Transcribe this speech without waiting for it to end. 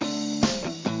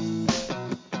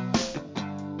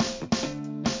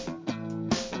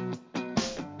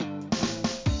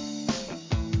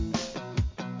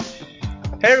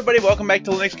Hey everybody, welcome back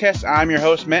to Linux Cast. I'm your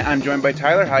host, Matt. I'm joined by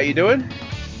Tyler. How you doing?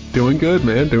 Doing good,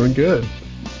 man. Doing good.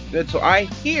 Good. So I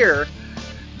hear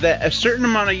that a certain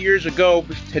amount of years ago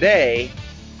today,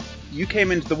 you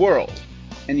came into the world,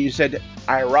 and you said,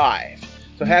 I arrived.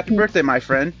 So happy birthday, my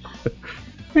friend.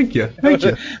 Thank you. Thank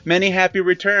you. Many happy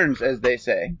returns, as they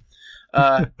say.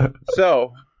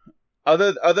 So,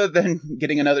 other than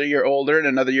getting another year older and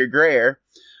another year grayer,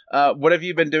 what have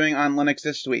you been doing on Linux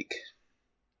this week?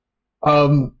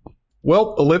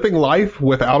 Well, living life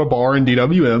without a bar in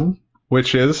DWM,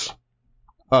 which is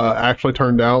actually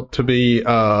turned out to be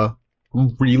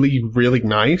really, really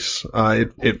nice.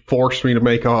 It forced me to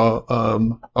make a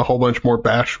whole bunch more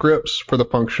bash scripts for the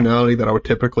functionality that I would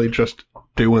typically just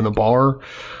do in the bar,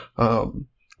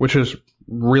 which is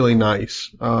really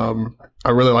nice. I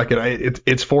really like it.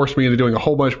 It's forced me into doing a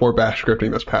whole bunch more bash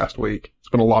scripting this past week. It's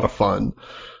been a lot of fun.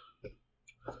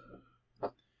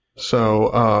 So,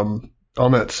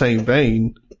 on that same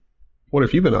vein, what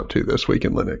have you been up to this week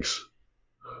in Linux?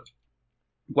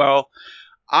 Well,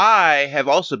 I have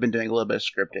also been doing a little bit of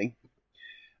scripting,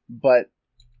 but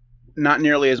not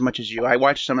nearly as much as you. I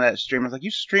watched some of that stream. I was like,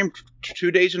 you streamed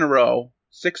 2 days in a row,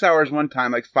 6 hours one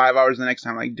time, like 5 hours the next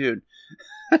time. Like, dude,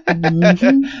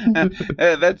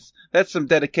 that's some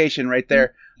dedication right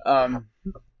there.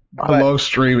 I love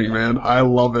streaming, man. I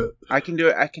love it. I can do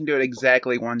it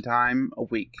exactly one time a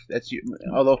week.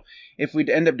 Although if we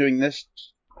end up doing this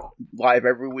live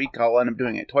every week, I'll end up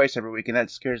doing it twice every week, and that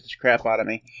scares the crap out of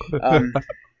me.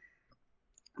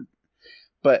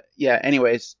 But yeah,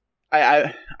 anyways,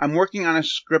 I'm working on a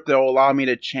script that will allow me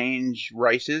to change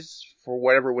rices for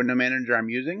whatever window manager I'm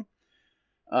using.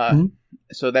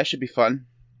 So that should be fun.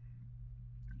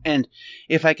 And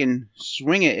if I can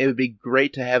swing it, it would be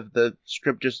great to have the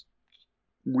script just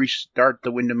restart the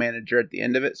window manager at the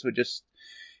end of it. So just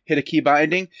hit a key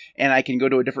binding, and I can go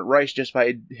to a different rice just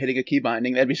by hitting a key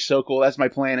binding. That'd be so cool. That's my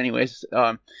plan anyways.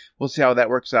 We'll see how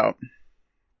that works out.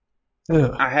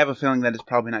 Yeah. I have a feeling that it's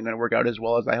probably not going to work out as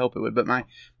well as I hope it would, but my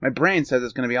brain says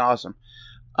it's going to be awesome.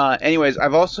 Anyways,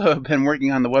 I've also been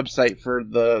working on the website for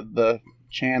the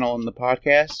channel and the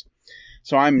podcast.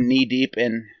 So I'm knee deep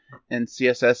in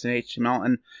CSS and HTML,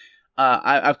 and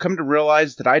I've come to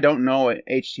realize that I don't know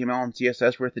HTML and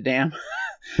CSS worth a damn.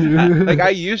 I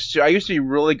used to be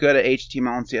really good at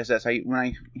HTML and CSS. When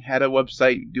I had a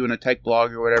website doing a tech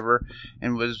blog or whatever,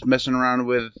 and was messing around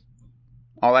with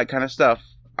all that kind of stuff,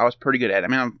 I was pretty good at it. I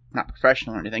mean, I'm not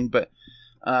professional or anything, but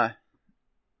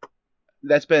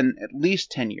that's been at least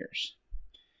 10 years,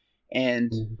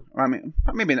 and I mean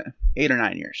maybe 8 or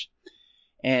 9 years.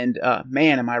 And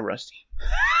man, am I rusty.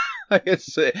 I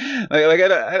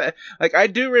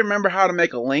do remember how to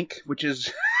make a link, which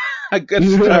is a good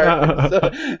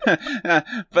start.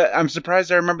 But I'm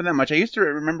surprised I remember that much. I used to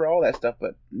remember all that stuff,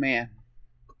 but man.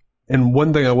 And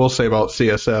one thing I will say about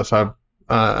CSS,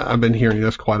 I've been hearing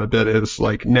this quite a bit, is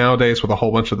like nowadays with a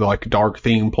whole bunch of the like dark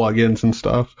theme plugins and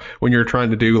stuff, when you're trying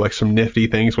to do like some nifty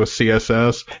things with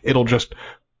CSS, it'll just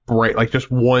break, like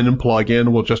just one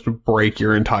plugin will just break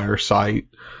your entire site.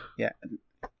 Yeah.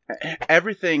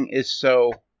 Everything is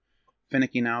so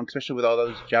finicky now, especially with all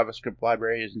those JavaScript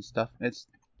libraries and stuff. It's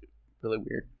really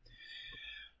weird.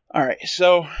 All right,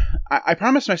 so I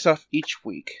promised myself each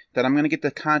week that I'm going to get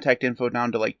the contact info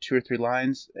down to like 2 or 3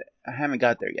 lines. I haven't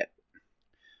got there yet.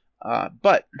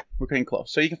 But we're getting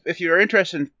close. So if you're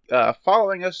interested in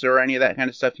following us or any of that kind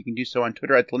of stuff, you can do so on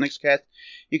Twitter at the LinuxCast.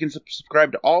 You can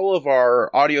subscribe to all of our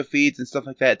audio feeds and stuff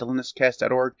like that at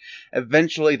thelinuxcast.org.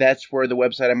 Eventually, that's where the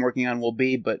website I'm working on will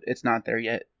be, but it's not there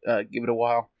yet. Give it a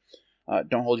while.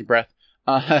 Don't hold your breath,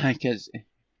 because I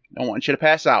don't want you to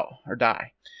pass out or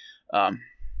die.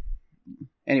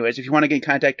 Anyways, if you want to get in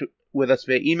contact with us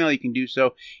via email, you can do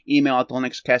so. Email at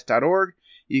thelinuxcast.org.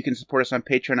 You can support us on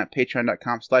Patreon at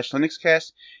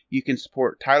patreon.com/LinuxCast. You can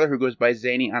support Tyler, who goes by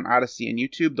Zany, on Odyssey and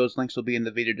YouTube. Those links will be in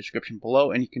the video description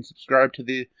below. And you can subscribe to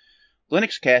the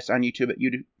LinuxCast on YouTube at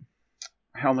YouTube.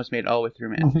 I almost made it all the way through,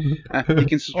 man. You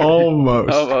can subscribe.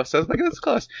 Almost. I was like, that's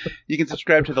close. You can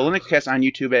subscribe to the LinuxCast on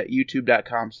YouTube at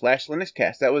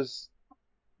youtube.com/LinuxCast. That was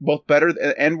both better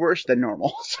and worse than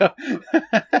normal. So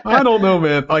I don't know,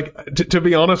 man. Like, to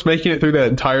be honest, making it through that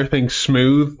entire thing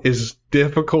smooth is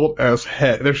difficult as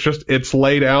heck. It's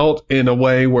laid out in a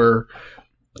way where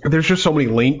there's just so many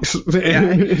links.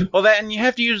 Yeah. Well, and you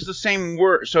have to use the same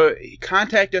word. So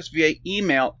contact us via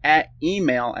email at.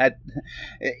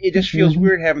 It just feels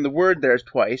weird having the word there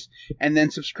twice. And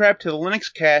then subscribe to the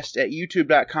LinuxCast at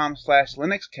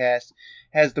youtube.com/LinuxCast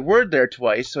has the word there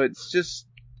twice. So it's just,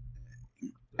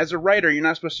 as a writer, you're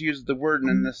not supposed to use the word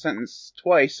in the sentence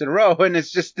twice in a row, and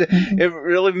it's just, it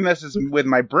really messes with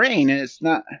my brain, and it's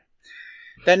not.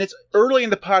 then it's early in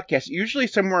the podcast. Usually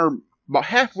somewhere about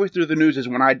halfway through the news is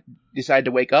when I decide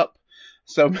to wake up.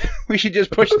 So we should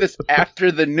just push this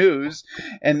after the news,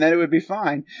 and then it would be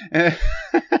fine. There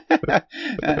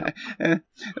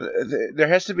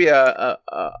has to be a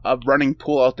running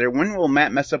pool out there. When will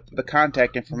Matt mess up the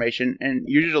contact information? And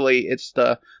usually it's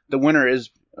the winner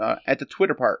is at the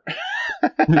Twitter part.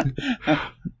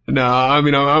 No, I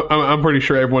mean, I'm pretty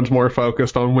sure everyone's more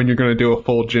focused on when you're going to do a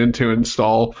full Gen 2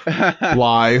 install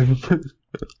live.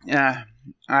 Yeah,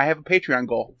 I have a Patreon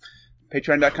goal.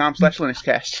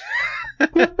 Patreon.com/LinuxCast.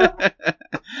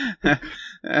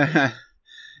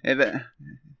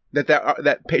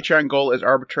 That Patreon goal is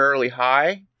arbitrarily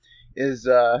high is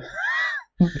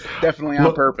definitely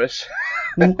on purpose.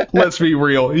 Let's be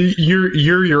real.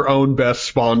 You're your own best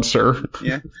sponsor.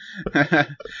 Yeah.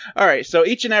 All right. So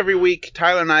each and every week,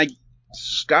 Tyler and I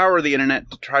scour the internet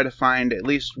to try to find at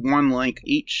least one link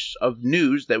each of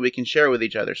news that we can share with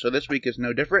each other. So this week is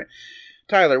no different.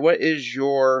 Tyler, what is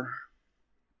your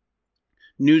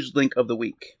news link of the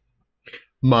week?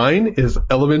 Mine is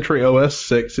Elementary OS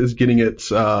 6 is getting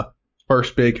its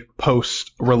first big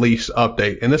post-release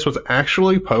update. And this was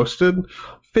actually posted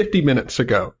 50 minutes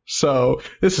ago. So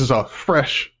this is a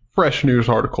fresh news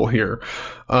article here.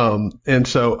 And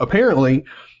so apparently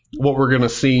what we're going to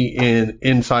see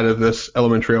inside of this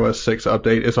Elementary OS 6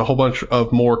 update is a whole bunch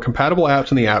of more compatible apps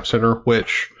in the App Center,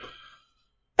 which,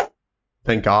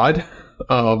 thank God.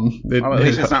 At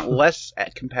least it's not less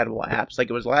compatible apps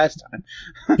like it was last time.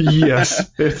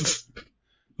 Yes, it's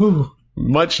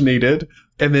much needed.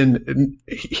 And then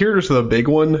here's the big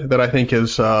one that I think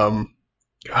is,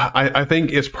 I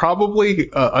think is probably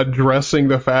addressing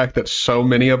the fact that so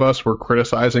many of us were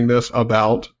criticizing this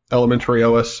about Elementary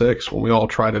OS 6 when we all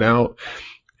tried it out.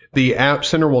 The App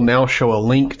Center will now show a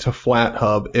link to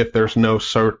FlatHub if there's no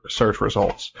search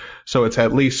results. So it's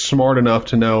at least smart enough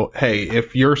to know, hey,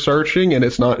 if you're searching and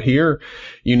it's not here,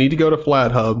 you need to go to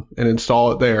FlatHub and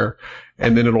install it there.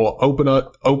 And then it'll open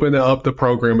up the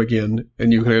program again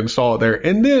and you can install it there.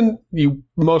 And then you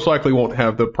most likely won't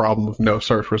have the problem of no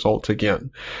search results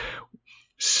again.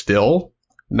 Still,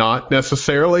 not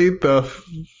necessarily the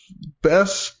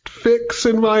best fix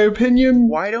in my opinion.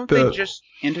 Why don't they just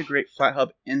integrate FlatHub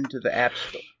into the App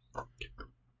Store?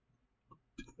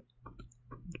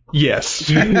 Yes.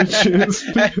 I mean, that's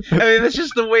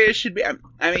just the way it should be. I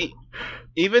mean,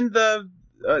 even the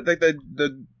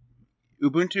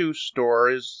Ubuntu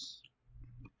stores,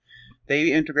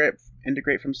 they integrate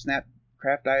from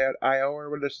Snapcraft.io or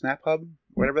whatever, SnapHub,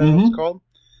 whatever that's called.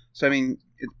 So, I mean,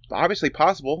 it's obviously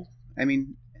possible. I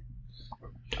mean,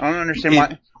 I don't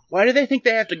understand why do they think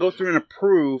they have to go through and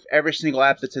approve every single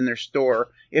app that's in their store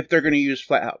if they're going to use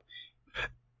FlatHub?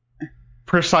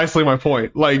 Precisely my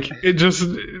point. Like, it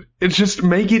just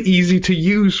make it easy to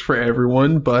use for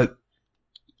everyone, but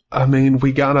I mean,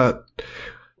 we gotta.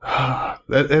 I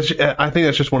think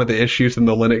that's just one of the issues in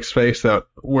the Linux space that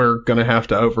we're gonna have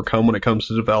to overcome when it comes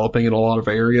to developing in a lot of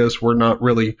areas. We're not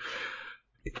really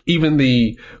even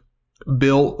the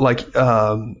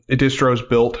distros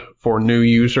built for new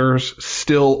users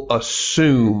still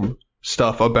assume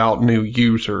stuff about new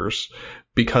users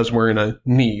because we're in a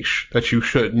niche that you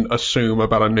shouldn't assume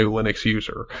about a new Linux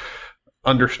user.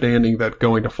 Understanding that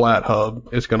going to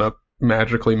FlatHub is going to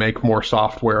magically make more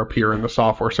software appear in the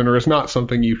software center is not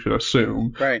something you should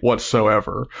assume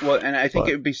whatsoever. Well, and I think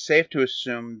it would be safe to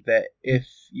assume that if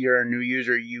you're a new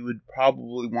user, you would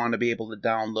probably want to be able to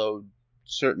download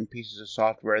certain pieces of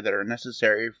software that are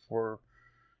necessary for,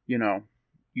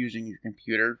 using your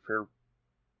computer for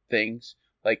things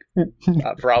like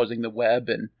browsing the web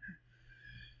and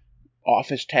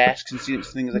office tasks and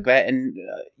things like that. And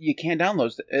you can't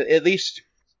download, at least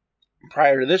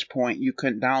prior to this point, you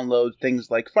couldn't download things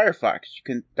like Firefox. You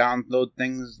couldn't download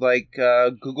things like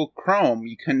Google Chrome.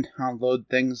 You couldn't download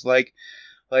things like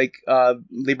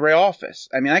LibreOffice.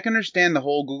 I mean, I can understand the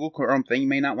whole Google Chrome thing. You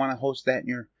may not want to host that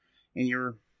in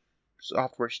your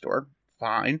software store.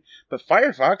 Fine. But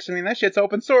Firefox, I mean, that shit's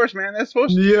open source, man. That's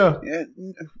supposed to... Yeah.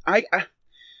 I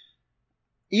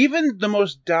even the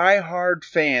most die-hard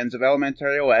fans of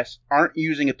Elementary OS aren't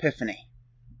using Epiphany.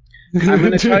 I'm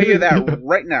going to tell you that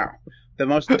right now. The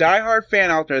most die-hard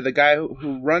fan out there, the guy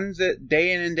who runs it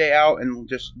day in and day out and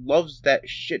just loves that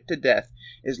shit to death,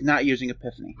 is not using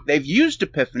Epiphany. They've used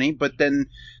Epiphany, but then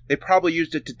they probably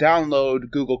used it to download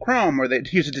Google Chrome, or they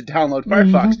used it to download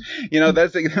Firefox.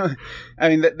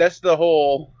 That's the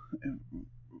whole...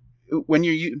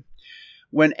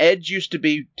 When Edge used to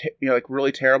be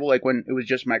really terrible, like when it was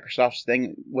just Microsoft's thing,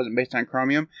 it wasn't based on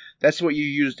Chromium, that's what you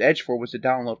used Edge for, was to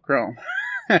download Chrome.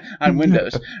 on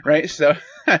Windows, right? So,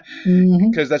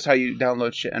 Mhm. because that's how you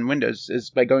download shit on Windows is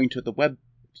by going to the web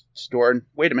store. And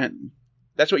wait a minute,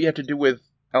 that's what you have to do with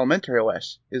Elementary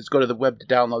OS is go to the web to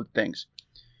download things.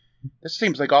 This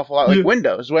seems like awful lot like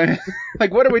Windows. When,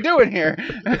 like, what are we doing here?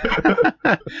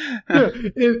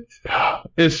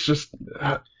 It's just,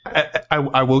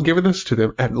 I will give this to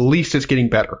them. At least it's getting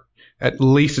better. At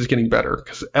least it's getting better.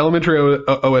 Because Elementary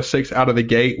OS 6 out of the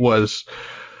gate was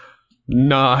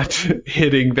not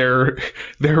hitting their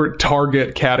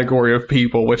target category of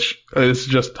people, which is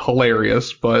just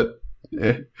hilarious, but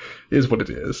is what it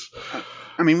is.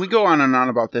 I mean, we go on and on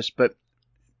about this, but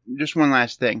just one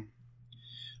last thing.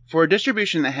 For a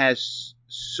distribution that has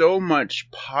so much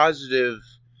positive,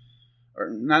 or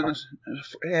not,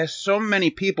 it has so many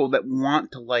people that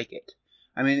want to like it.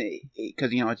 I mean,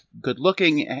 because, it's good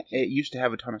looking. It used to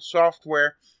have a ton of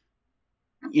software,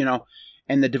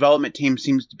 and the development team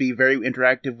seems to be very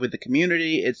interactive with the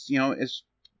community. It's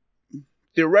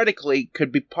theoretically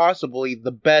could be possibly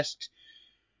the best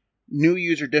new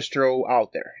user distro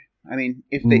out there. I mean,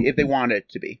 if they want it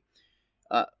to be.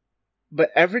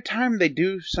 But every time they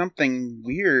do something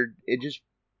weird, it just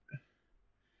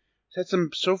sets them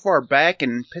so far back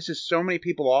and pisses so many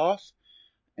people off.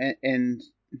 And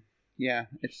yeah,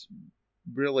 it's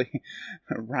really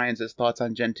Ryan says thoughts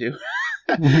on Gen 2.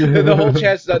 The whole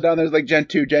chat's down there's like Gen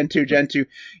 2, Gen 2, Gen 2.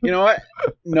 You know what?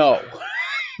 No.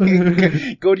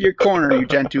 Go to your corner, you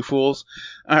Gen 2 fools.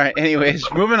 All right,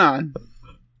 anyways, moving on.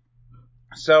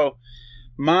 So,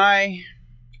 my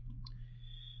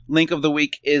link of the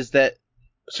week is that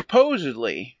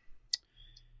supposedly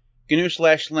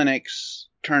GNU/Linux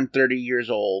turned 30 years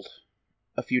old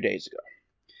a few days ago.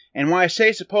 And why I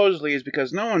say supposedly is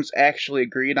because no one's actually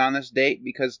agreed on this date,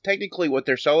 because technically what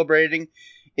they're celebrating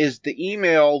is the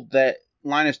email that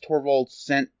Linus Torvalds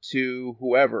sent to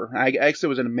whoever. I guess it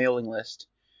was in a mailing list,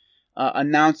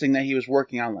 announcing that he was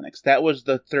working on Linux. That was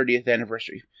the 30th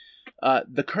anniversary.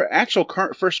 The actual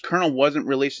first kernel wasn't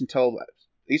released until at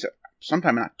least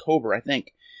sometime in October, I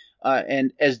think.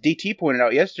 And as DT pointed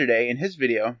out yesterday in his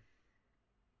video,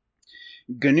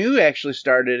 GNU actually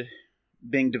started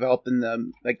being developed in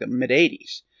the mid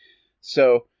 80s.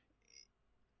 So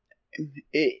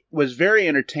it was very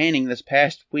entertaining this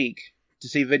past week to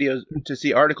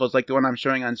see articles like the one I'm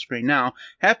showing on screen now.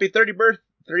 Happy 30th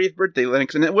birthday,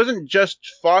 Linux. And it wasn't just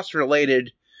FOSS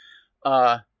related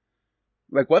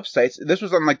websites. This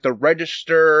was on the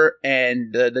Register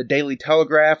and the Daily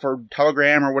Telegraph or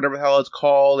Telegram or whatever the hell it's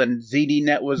called, and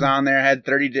ZDNet was on there, had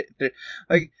 30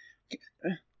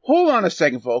 hold on a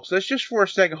second, folks. Let's just for a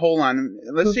second hold on.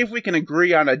 Let's see if we can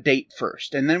agree on a date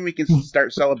first, and then we can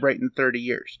start celebrating 30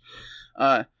 years.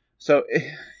 So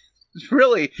it's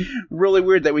really, really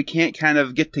weird that we can't kind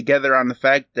of get together on the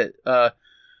fact that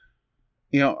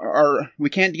we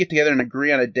can't get together and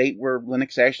agree on a date where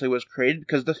Linux actually was created,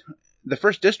 because the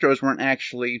first distros weren't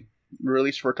actually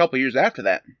released for a couple of years after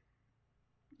that.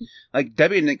 Like,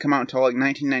 Debian didn't come out until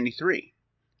 1993,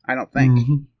 I don't think.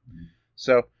 Mm-hmm.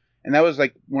 So, and that was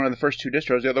one of the first two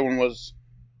distros. The other one was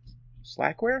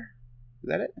Slackware? Is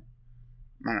that it?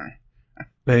 I don't know.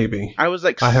 Maybe. I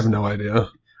have no idea.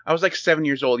 I was 7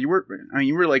 years old. You were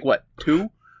what, 2?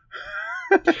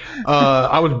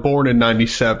 I was born in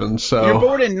 97, so... You're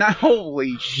born in...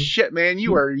 Holy shit, man.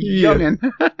 You are youngin'.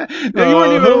 No, you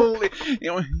weren't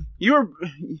even... You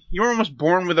were almost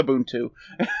born with Ubuntu.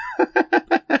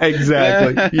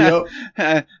 Exactly. Yep.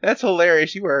 That's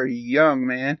hilarious. You are young,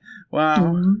 man. Wow.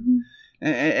 Mm-hmm.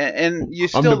 And you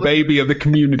still... I'm the baby of the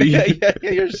community. Yeah,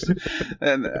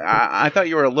 I thought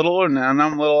you were a little older now, and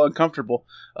I'm a little uncomfortable.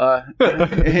 Are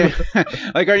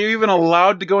you even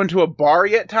allowed to go into a bar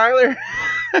yet, Tyler?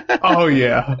 Oh,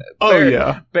 yeah.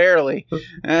 Yeah. Barely.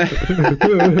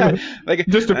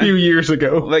 Just a few years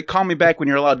ago. Call me back when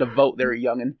you're allowed to vote there,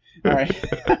 youngin'. All right.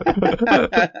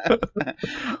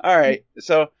 All right.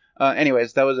 So,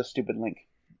 anyways, that was a stupid link.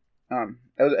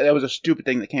 That was a stupid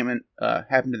thing that came in,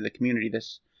 happened to the community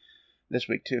this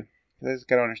week too. I just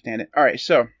gotta understand it. All right,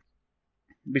 so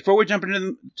before we jump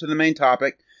into the main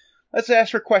topic, let's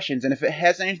ask for questions. And if it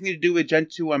has anything to do with Gen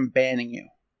 2, I'm banning you.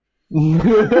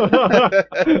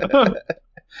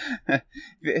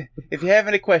 If you have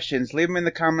any questions, leave them in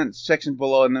the comments section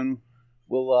below, and then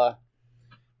we'll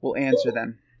answer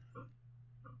them.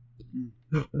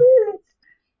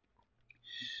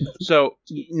 So,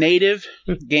 native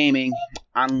gaming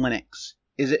on Linux,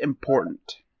 is it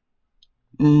important?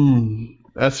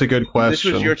 That's a good question. This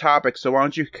was your topic, so why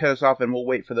don't you cut us off and we'll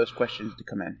wait for those questions to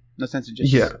come in. No sense in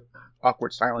just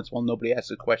awkward silence while nobody asks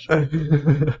a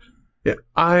question. Yeah,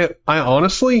 I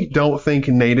honestly don't think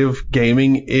native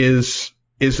gaming is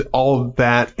is all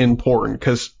that important,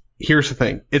 because here's the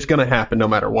thing. It's going to happen no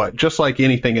matter what. Just like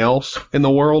anything else in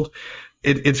the world,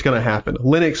 it's going to happen.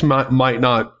 Linux might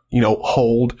not,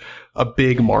 hold a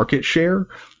big market share.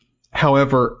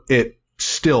 However, it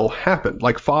still happened.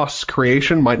 Like FOSS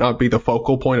creation might not be the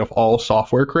focal point of all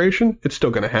software creation. It's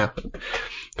still going to happen.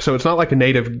 So it's not like a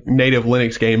native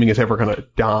Linux gaming is ever going to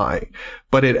die,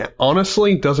 but it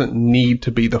honestly doesn't need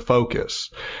to be the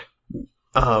focus.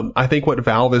 I think what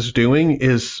Valve is doing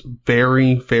is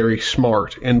very, very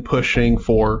smart in pushing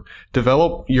for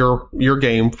develop your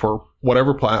game for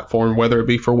whatever platform, whether it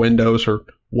be for Windows or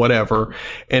whatever,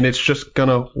 and it's just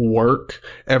gonna work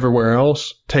everywhere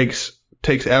else. Takes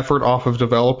effort off of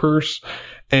developers,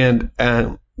 and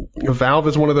Valve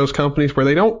is one of those companies where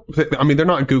they're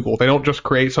not Google. They don't just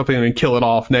create something and then kill it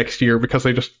off next year because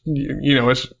they just,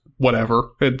 it's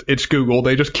whatever. It's Google.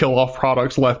 They just kill off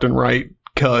products left and right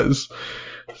because.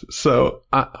 So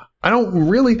I don't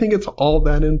really think it's all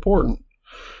that important.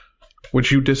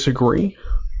 Would you disagree?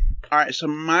 All right. So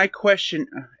my question,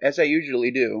 as I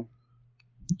usually do,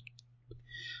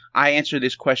 I answer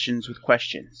these questions with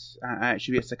questions. I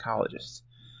should be a psychologist.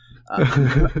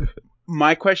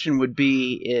 My question would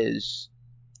be is,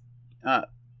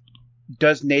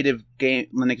 does native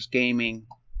Linux gaming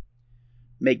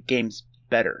make games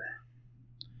better?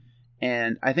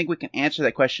 And I think we can answer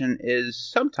that question is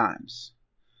sometimes.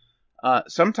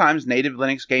 Sometimes native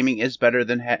Linux gaming is better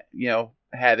than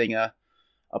having a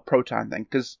Proton thing.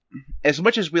 Because as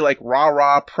much as we like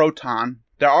rah Proton,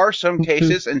 there are some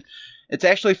cases, and it's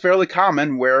actually fairly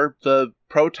common, where the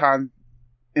Proton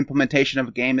implementation of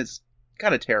a game is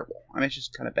kind of terrible. I mean, it's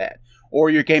just kind of bad. Or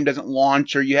your game doesn't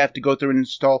launch, or you have to go through and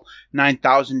install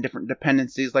 9,000 different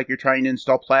dependencies like you're trying to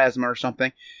install Plasma or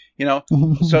something. So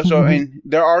I mean,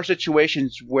 there are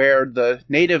situations where the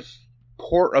native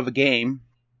port of a game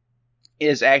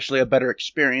is actually a better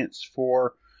experience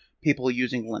for people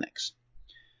using Linux.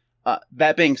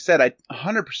 That being said, I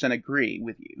 100% agree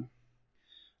with you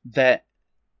that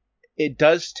it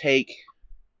does take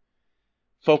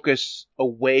focus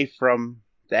away from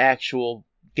the actual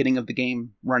getting of the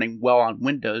game running well on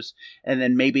Windows, and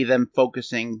then maybe them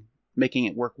making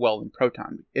it work well in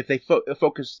Proton. If they put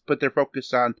their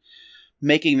focus on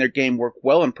making their game work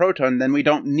well in Proton, then we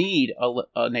don't need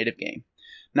a native game.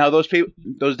 Now, those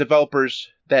developers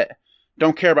that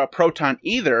don't care about Proton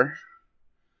either,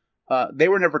 they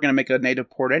were never going to make a native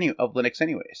port of Linux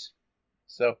anyways.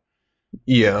 So,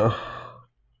 yeah.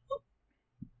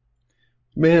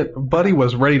 Man, Buddy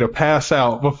was ready to pass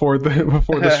out before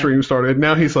the stream started.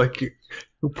 Now he's like,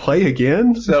 play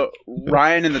again? So,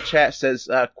 Ryan in the chat says,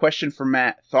 question for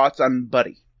Matt, thoughts on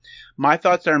Buddy? My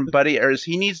thoughts on Buddy is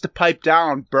he needs to pipe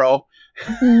down, bro.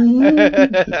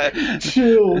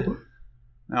 Chill.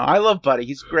 No, I love Buddy.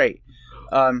 He's great.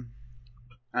 I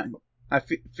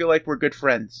feel like we're good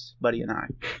friends, Buddy and I.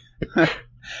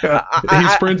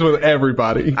 He's friends with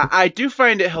everybody. I do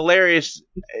find it hilarious.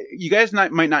 You guys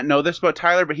might not know this about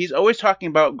Tyler, but he's always talking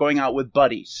about going out with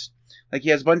buddies. Like, he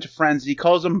has a bunch of friends. He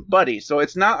calls them buddies. So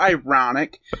it's not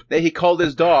ironic that he called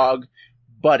his dog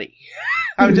Buddy.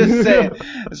 I'm just saying.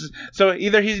 So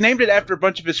either he's named it after a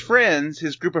bunch of his friends,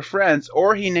 his group of friends,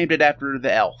 or he named it after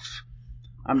the elf.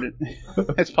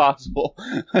 It's possible.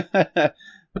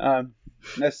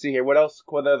 Let's see here. What else?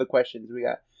 What other questions we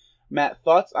got? Matt,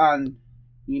 thoughts on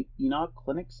Enoch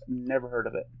Linux? Never heard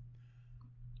of it.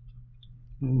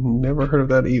 Never heard of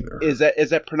that either. Is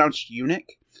that pronounced eunuch?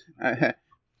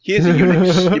 He is a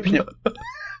eunuch.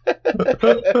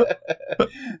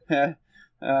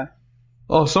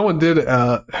 Oh, someone did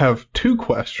have two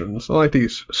questions. I like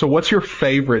these. So, what's your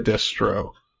favorite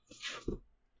distro?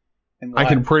 And I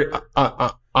can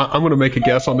I'm going to make a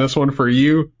guess on this one for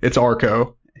you. It's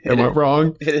Arco. Am I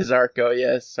wrong? It is Arco,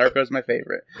 yes. Arco's my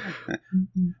favorite.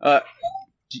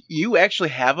 Do you actually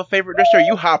have a favorite distro?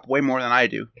 You hop way more than I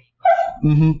do.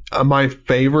 Mm-hmm. My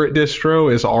favorite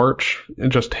distro is Arch,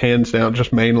 and just hands down,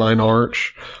 just mainline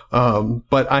Arch.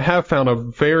 But I have found a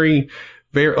very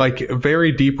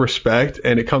deep respect,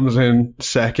 and it comes in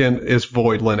second, is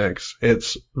Void Linux.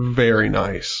 It's very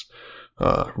nice.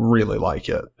 Really like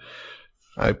it.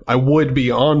 I would be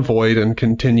on Void and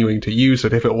continuing to use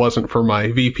it if it wasn't for my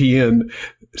VPN.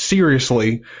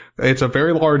 Seriously, it's a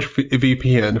very large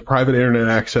VPN, private internet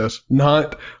access,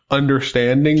 not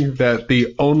understanding that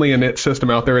the only init system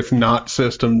out there is not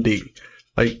systemd.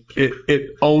 Like,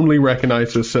 it only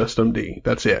recognizes systemd.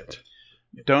 That's it.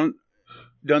 Don't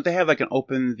they have like an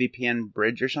open VPN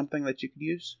bridge or something that you could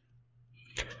use?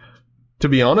 To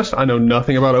be honest, I know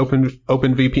nothing about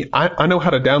OpenVPN. I know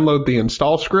how to download the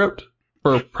install script,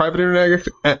 for private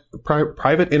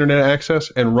internet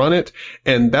access and run it,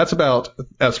 and that's about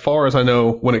as far as I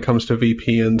know when it comes to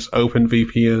VPNs,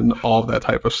 OpenVPN, all of that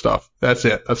type of stuff. That's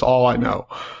it. That's all I know.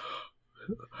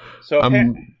 So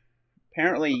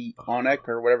apparently ONEC,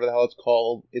 or whatever the hell it's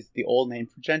called, is the old name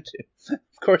for Gentoo. Of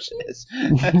course it is.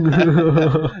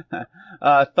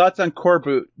 Thoughts on Core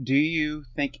Boot? Do you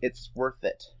think it's worth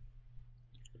it?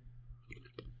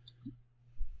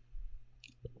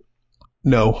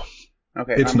 No.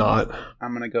 Okay, it's not. I'm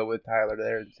going to go with Tyler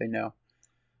there and say no.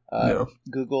 No.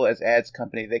 Google as ads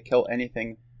company, they kill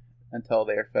anything until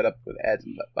they are fed up with ads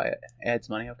by ads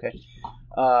money. Okay.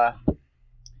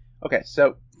 Okay,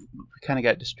 so we kind of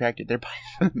got distracted there by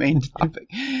the main topic.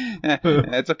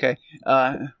 That's okay.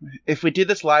 If we did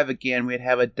this live again, we'd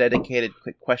have a dedicated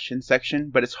quick question section,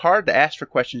 but it's hard to ask for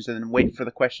questions and then wait for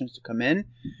the questions to come in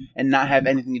and not have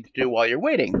anything to do while you're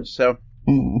waiting. So,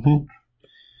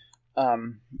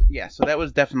 yeah, so that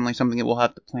was definitely something that we'll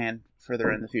have to plan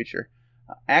further in the future.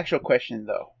 Actual question,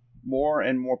 though. More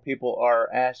and more people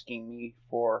are asking me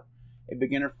for a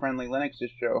beginner-friendly Linux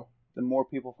distro. The more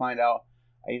people find out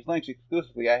I use Linux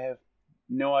exclusively, I have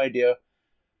no idea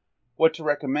what to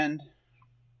recommend.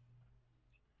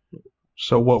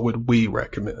 So what would we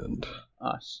recommend?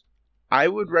 I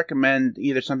would recommend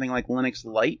either something like Linux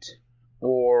Lite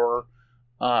or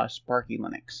Sparky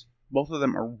Linux. Both of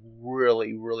them are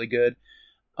really, really good.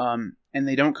 And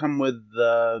they don't come with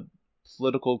the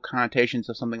political connotations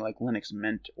of something like Linux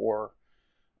Mint or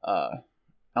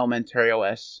Elementary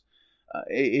OS.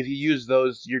 If you use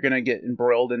those, you're going to get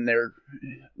embroiled in their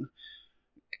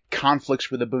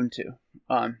conflicts with Ubuntu.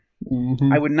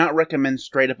 I would not recommend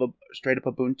straight up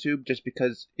Ubuntu just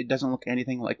because it doesn't look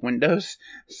anything like Windows.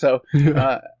 So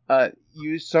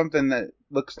use something that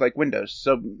looks like Windows.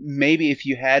 So maybe if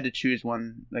you had to choose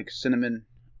one, like Cinnamon,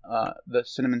 the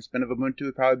Cinnamon spin of Ubuntu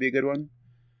would probably be a good one.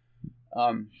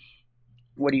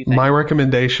 What do you think? My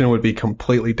recommendation would be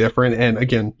completely different. And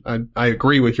again, I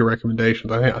agree with your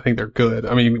recommendations. I think they're good.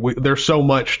 I mean, there's so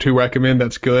much to recommend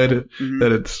that's good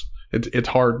that it's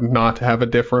hard not to have a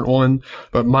different one.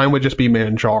 But mine would just be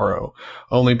Manjaro,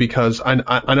 only because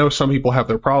I know some people have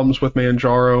their problems with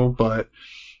Manjaro, but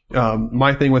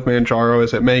my thing with Manjaro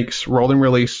is it makes rolling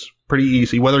release pretty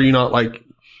easy. Whether you not like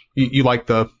you like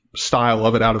the style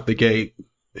of it out of the gate,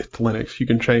 it's Linux. You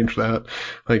can change that.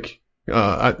 Like.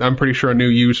 I'm pretty sure a new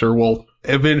user will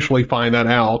eventually find that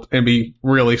out and be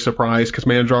really surprised because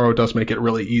Manjaro does make it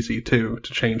really easy too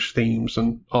to change themes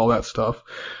and all that stuff.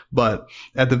 But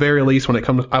at the very least, when it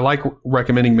comes, I like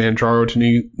recommending Manjaro to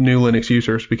new Linux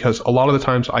users because a lot of the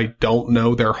times I don't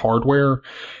know their hardware,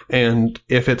 and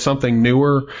if it's something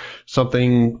newer,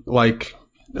 something like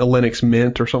a Linux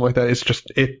Mint or something like that,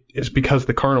 it's because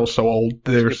the kernel's so old.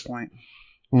 It's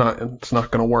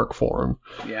not going to work for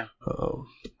them. Yeah.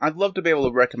 I'd love to be able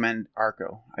to recommend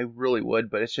Arco. I really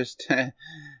would, but it's just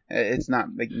it's not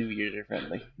like new user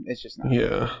friendly. It's just not.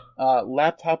 Yeah.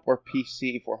 Laptop or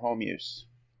PC for home use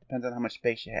depends on how much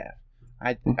space you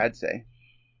have. I'd say.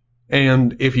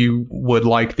 And if you would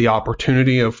like the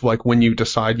opportunity of like when you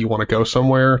decide you want to go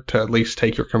somewhere to at least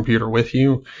take your computer with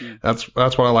you, that's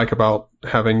what I like about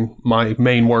having my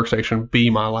main workstation be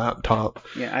my laptop.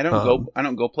 Yeah, I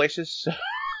don't go places.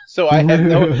 So I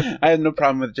have no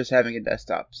problem with just having a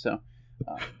desktop. So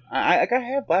I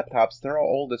have laptops. They're all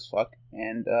old as fuck,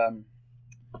 and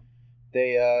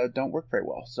they don't work very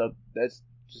well. So that's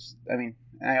just, I mean,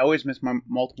 I always miss my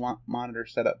multiple monitor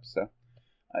setup. So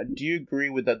do you agree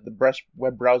with that the best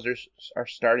web browsers are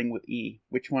starting with E?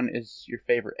 Which one is your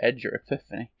favorite, Edge or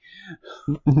Epiphany?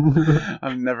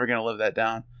 I'm never gonna live that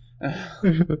down.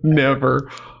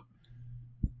 Never.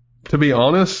 To be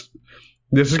honest,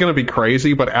 this is going to be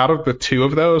crazy, but out of the two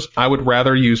of those, I would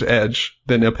rather use Edge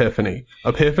than Epiphany.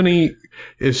 Epiphany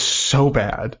is so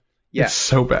bad. Yeah. It's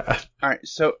so bad. All right,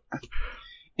 so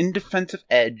in defense of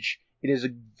Edge, it is a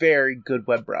very good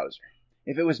web browser.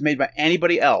 If it was made by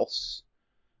anybody else,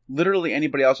 literally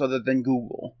anybody else other than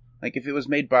Google, like if it was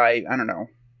made by, I don't know,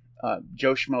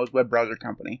 Joe Schmo's web browser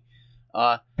company,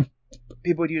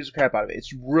 people would use the crap out of it.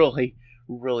 It's really,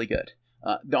 really good.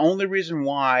 The only reason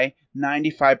why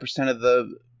 95% of the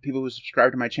people who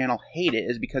subscribe to my channel hate it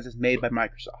is because it's made by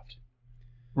Microsoft.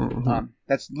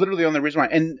 That's literally the only reason why.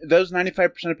 And those 95%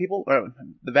 of people, or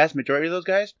the vast majority of those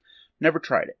guys, never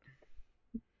tried it.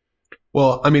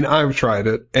 Well, I mean, I've tried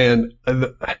it, and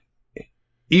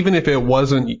even if it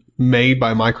wasn't made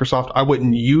by Microsoft, I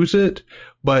wouldn't use it,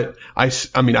 but I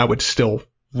mean, I would still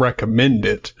recommend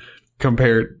it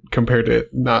compared to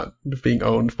it not being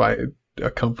owned by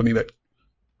a company that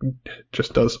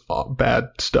just does bad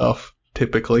stuff.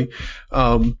 typically.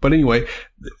 But anyway,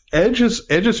 Edge is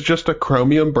just a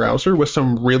Chromium browser with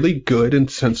some really good and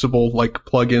sensible like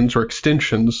plugins or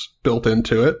extensions built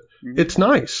into it. Mhm. It's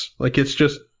nice. Like it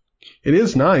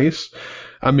is nice.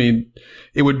 I mean,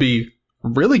 it would be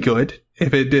really good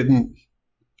if it didn't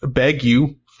beg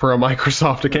you for a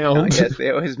Microsoft account. Yes, they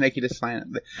always make you to sign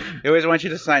in. They always want you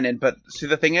to sign in. But see,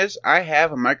 the thing is, I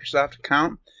have a Microsoft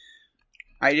account.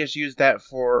 I just use that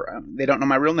for, they don't know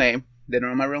my real name. They don't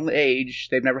know my real age.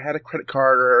 They've never had a credit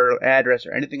card or address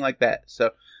or anything like that.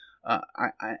 So,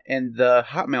 and the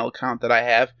Hotmail account that I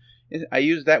have, I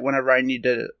use that whenever I need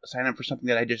to sign up for something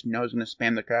that I just know is going to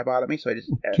spam the crap out of me. So I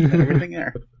just add everything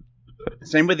there.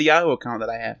 Same with the Yahoo account that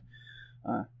I have.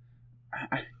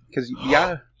 Because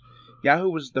Yahoo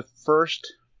was the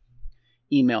first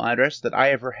email address that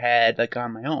I ever had like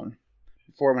on my own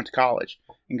before I went to college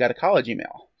and got a college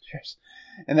email.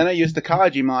 And then I used the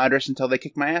college email address until they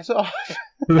kicked my ass off.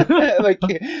 like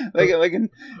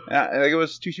it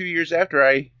was 2 years after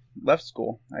I left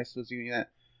school. I was using that.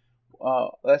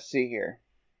 Let's see here.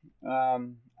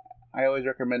 I always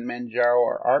recommend Manjaro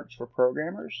or Arch for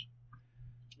programmers.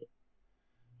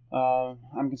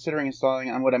 I'm considering installing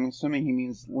on what I'm assuming he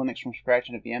means Linux from scratch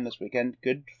in a VM this weekend.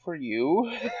 Good for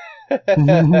you.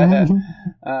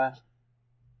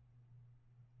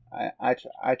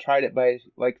 I tried it by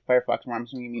like Firefox, where I'm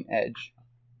assuming you mean Edge.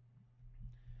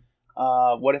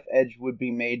 What if Edge would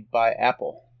be made by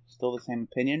Apple? Still the same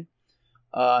opinion.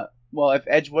 Well, if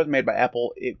Edge was made by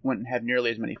Apple, it wouldn't have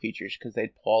nearly as many features because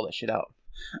they'd pull all that shit out.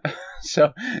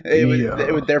 So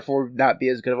it would therefore not be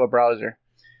as good of a browser.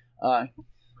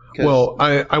 Well,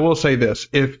 I will say this: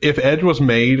 if Edge was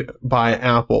made by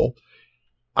Apple,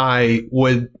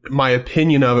 my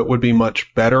opinion of it would be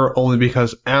much better, only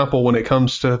because Apple, when it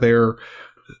comes to their,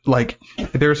 like,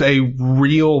 there's a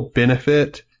real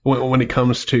benefit when it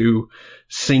comes to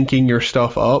syncing your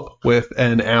stuff up with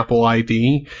an Apple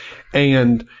ID,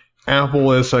 and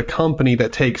Apple is a company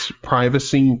that takes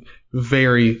privacy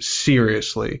very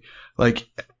seriously. Like,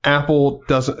 Apple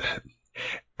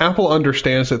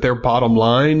understands that their bottom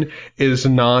line is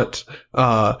not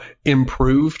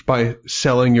improved by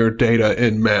selling your data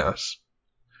en masse.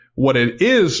 What it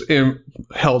is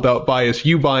held up by is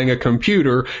you buying a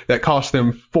computer that cost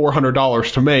them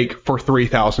 $400 to make for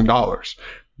 $3,000.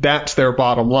 That's their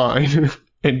bottom line.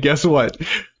 And guess what?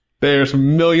 There's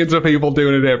millions of people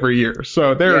doing it every year,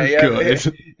 so they're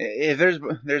good. If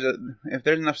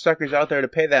there's enough suckers out there to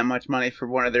pay that much money for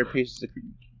one of their pieces of,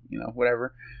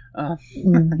 whatever.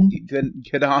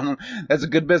 Good on them. That's a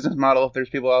good business model if there's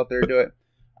people out there who do it.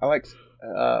 I like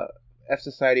F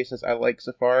Society says I like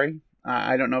Safari.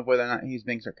 I don't know whether or not he's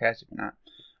being sarcastic or not.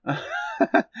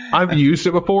 I've used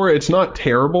it before. It's not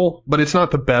terrible, but it's not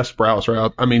the best browser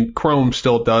out. I mean, Chrome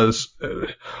still does,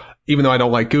 even though I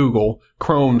don't like Google,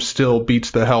 Chrome still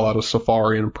beats the hell out of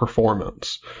Safari in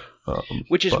performance.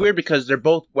 Which is weird because they're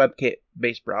both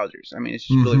WebKit-based browsers. I mean, it's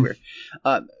just really weird.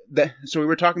 So we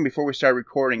were talking before we started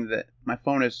recording that my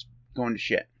phone is going to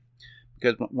shit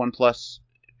because OnePlus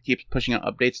keeps pushing out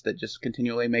updates that just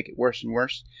continually make it worse and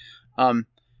worse.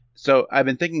 So I've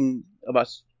been thinking about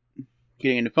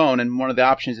getting a new phone, and one of the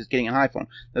options is getting an iPhone.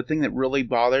 The thing that really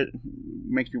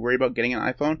makes me worry about getting an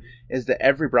iPhone is that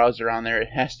every browser on there, it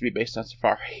has to be based on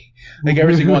Safari. Like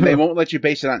every single one, they won't let you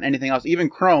base it on anything else. Even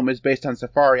Chrome is based on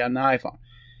Safari on the iPhone,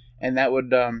 and that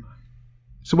would.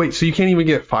 So wait, so you can't even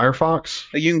get Firefox?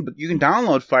 You can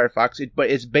download Firefox,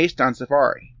 but it's based on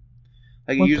Safari.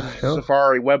 Like it uses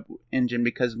Safari web engine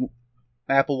because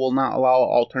Apple will not allow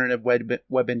alternative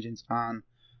web engines on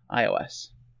iOS.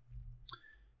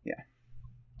 Yeah.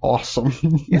 Awesome.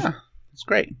 Yeah, it's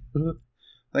great.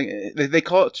 Like they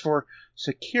call it for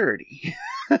security.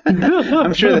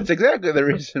 I'm sure that's exactly the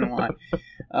reason why.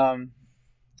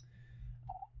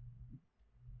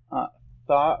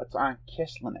 Thoughts on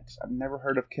Kiss Linux? I've never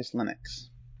heard of Kiss Linux.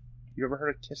 You ever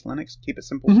heard of Kiss Linux? Keep it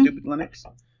simple, stupid Linux.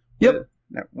 Yep.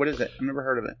 What is it? I've never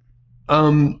heard of it.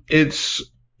 It's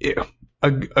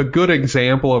a good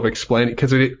example of explaining,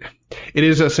 because it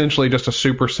is essentially just a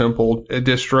super simple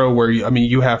distro where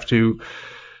you have to.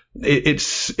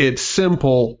 It's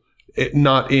simple,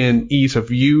 not in ease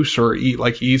of use or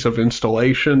ease of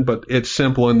installation, but it's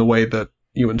simple in the way that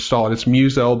you install it. It's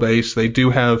Musel based. They do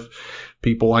have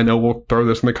people, I know will throw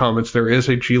this in the comments, there is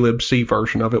a glibc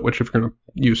version of it, which if you're going to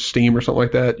use Steam or something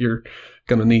like that, you're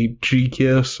going to need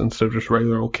gKiss instead of just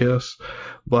regular old Kiss.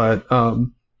 But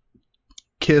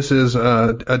Kiss is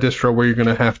a distro where you're going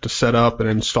to have to set up and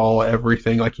install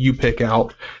everything. Like, you pick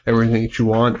out everything that you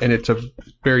want, and it's a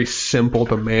very simple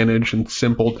to manage and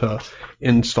simple to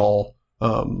install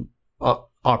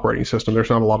operating system. There's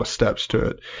not a lot of steps to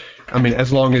it. I mean,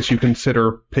 as long as you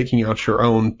consider picking out your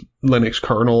own Linux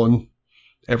kernel and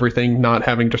everything, not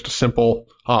having just a simple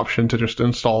option to just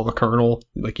install the kernel,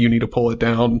 like you need to pull it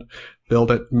down,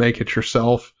 build it, make it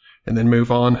yourself, and then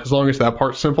move on. As long as that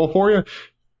part's simple for you,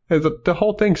 the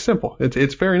whole thing's simple.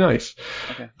 It's very nice.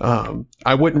 Okay.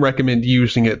 I wouldn't recommend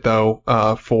using it though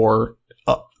for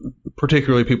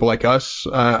particularly people like us.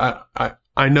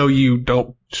 I know you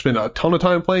don't spend a ton of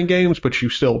time playing games, but you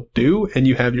still do, and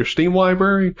you have your Steam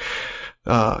library.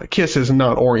 KISS is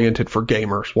not oriented for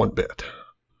gamers one bit.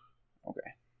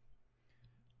 Okay.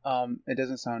 It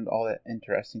doesn't sound all that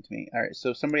interesting to me. All right,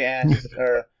 so somebody asked,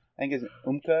 or I think it's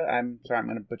Umka. I'm sorry, I'm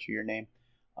going to butcher your name.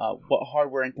 What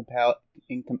hardware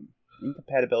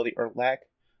incompatibility or lack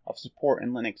of support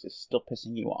in Linux is still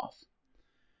pissing you off?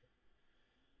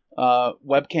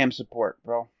 Webcam support,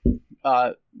 bro.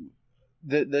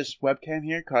 This webcam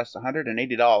here costs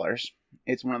 $180.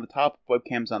 It's one of the top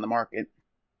webcams on the market.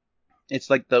 It's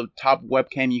like the top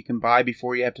webcam you can buy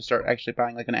before you have to start actually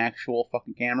buying like an actual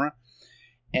fucking camera.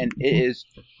 And it is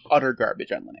utter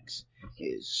garbage on Linux. It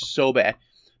is so bad.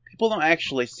 People don't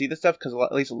actually see the stuff because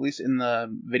at least in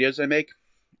the videos I make,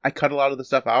 I cut a lot of the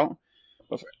stuff out.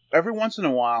 But every once in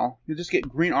a while, you just get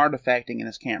green artifacting in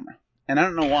this camera, and I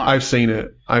don't know why. I've seen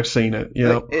it.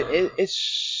 Yeah. Like,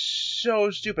 it's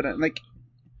so stupid. And, like,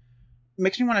 it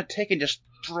makes me want to take and just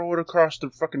throw it across the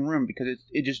fucking room because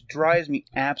it just drives me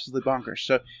absolutely bonkers.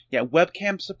 So yeah,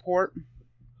 webcam support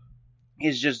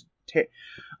is just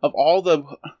of all the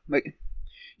like.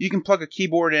 You can plug a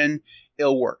keyboard in,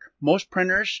 it'll work. Most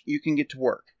printers you can get to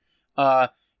work.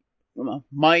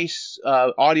 Mice,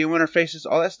 audio interfaces,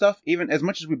 all that stuff. Even as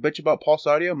much as we bitch about Pulse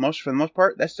Audio, for the most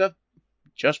part, that stuff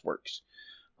just works.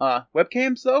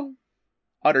 Webcams though,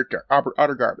 utter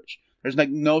garbage. There's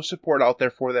like no support out there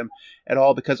for them at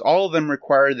all because all of them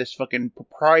require this fucking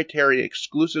proprietary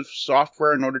exclusive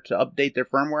software in order to update their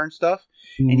firmware and stuff,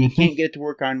 and you can't get it to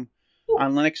work on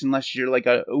Linux unless you're like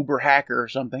a Uber hacker or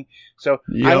something. So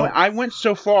I went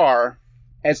so far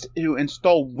as to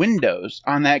install Windows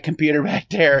on that computer back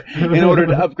there in order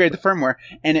to upgrade the firmware,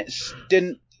 and it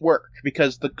didn't work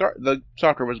because the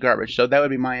software was garbage. So that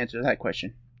would be my answer to that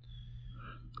question.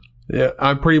 Yeah,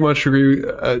 I pretty much agree.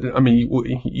 I mean,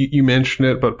 you mentioned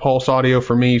it, but Pulse Audio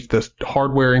for me, the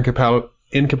hardware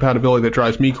incompatibility that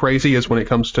drives me crazy is when it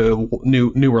comes to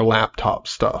newer laptop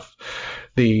stuff.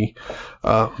 I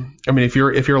mean, if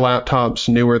your laptop's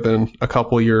newer than a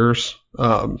couple of years,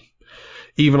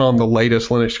 even on the latest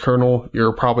Linux kernel,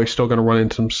 you're probably still going to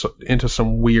run into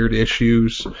some weird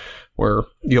issues where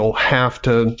you'll have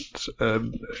to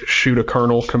shoot a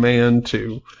kernel command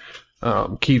to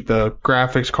keep the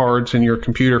graphics cards in your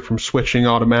computer from switching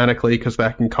automatically because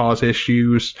that can cause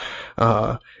issues.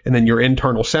 And then your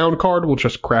internal sound card will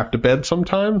just crap to bed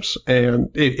sometimes. And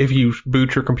if you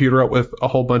boot your computer up with a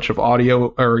whole bunch of audio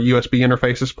or USB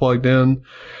interfaces plugged in,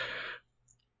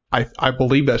 I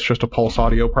believe that's just a Pulse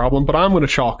Audio problem, but I'm going to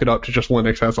chalk it up to just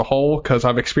Linux as a whole because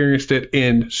I've experienced it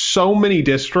in so many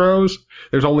distros.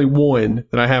 There's only one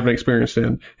that I haven't experienced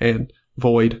in, and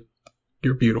Void,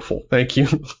 you're beautiful. Thank you.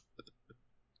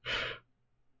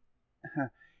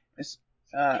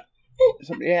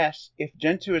 Somebody asked if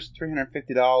Gentoo is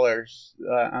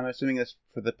 $350. I'm assuming that's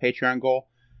for the Patreon goal.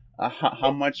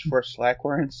 How much for a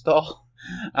Slackware install?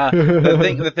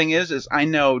 The thing is I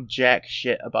know jack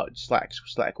shit about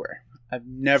Slackware. I've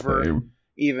never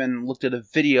even looked at a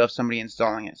video of somebody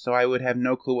installing it, so I would have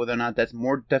no clue whether or not that's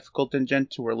more difficult than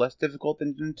Gentoo or less difficult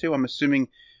than Gentoo. I'm assuming,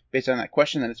 based on that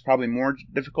question, that it's probably more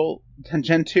difficult than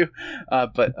Gentoo,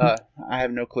 but I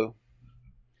have no clue.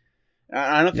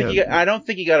 I don't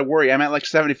think you got to worry. I'm at like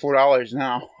 $74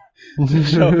 now,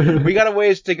 so we got a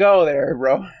ways to go there,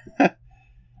 bro.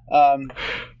 All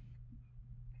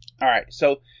right,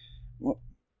 so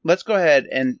let's go ahead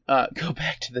and go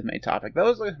back to the main topic. That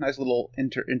was a nice little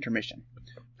intermission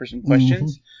for some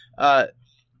questions.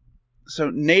 So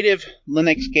native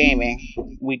Linux gaming,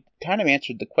 we kind of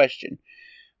answered the question,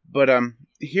 but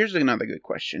here's another good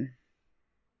question.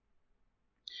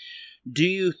 Do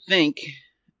you think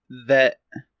that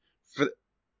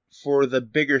for the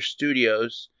bigger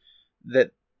studios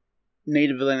that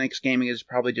native Linux gaming is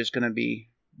probably just going to be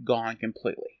gone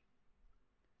completely?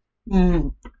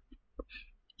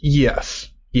 Yes.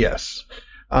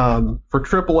 For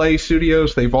AAA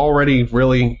studios, they've already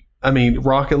really, I mean,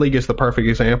 Rocket League is the perfect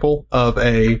example of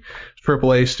a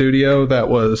AAA studio that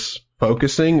was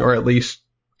focusing or at least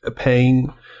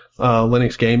paying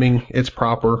Linux gaming its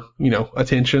proper,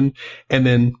 attention, and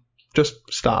then just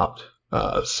stopped.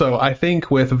 So I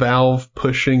think with Valve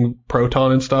pushing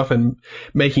Proton and stuff and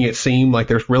making it seem like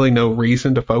there's really no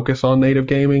reason to focus on native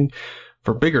gaming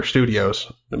for bigger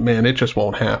studios, man, it just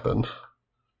won't happen.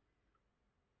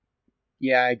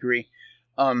 Yeah, I agree.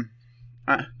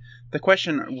 The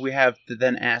question we have to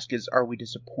then ask is, are we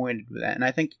disappointed with that? And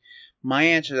I think my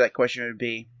answer to that question would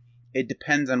be, it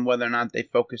depends on whether or not they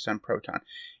focus on Proton.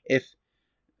 If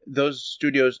those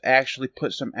studios actually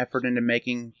put some effort into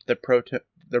making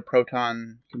their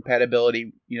Proton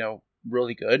compatibility,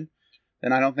 really good,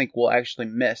 then I don't think we'll actually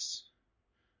miss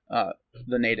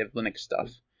the native Linux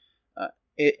stuff.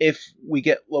 If we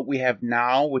get what we have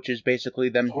now, which is basically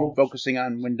them focusing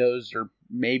on Windows or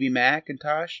maybe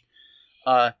Macintosh,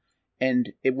 and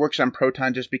it works on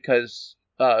Proton just because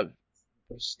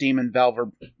Steam and Valve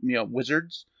are,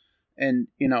 wizards, and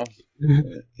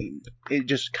it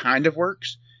just kind of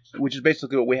works, which is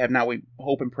basically what we have now. We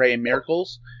hope and pray in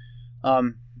miracles.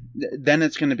 Then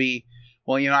it's going to be,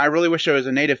 well, I really wish there was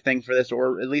a native thing for this,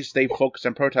 or at least they focus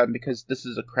on Proton, because this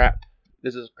is a crap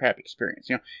experience.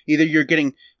 Either you're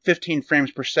getting 15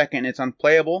 frames per second and it's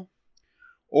unplayable,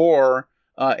 or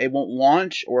it won't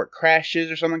launch, or it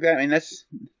crashes, or something like that. I mean, that's,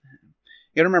 you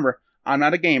gotta remember, I'm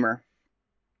not a gamer,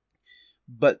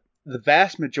 but the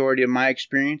vast majority of my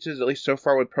experiences, at least so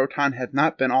far with Proton, have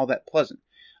not been all that pleasant.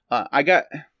 I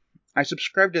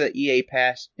subscribed to the EA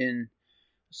Pass in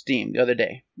Steam the other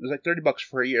day. It was like $30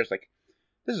 for a year. It's like,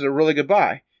 this is a really good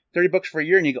buy. $30 for a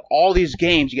year, and you get all these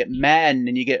games. You get Madden,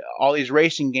 and you get all these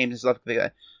racing games and stuff like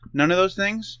that. None of those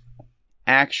things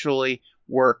actually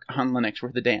work on Linux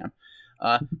worth a damn.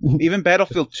 Even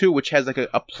Battlefield 2, which has like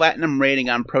a platinum rating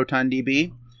on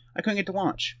ProtonDB, I couldn't get to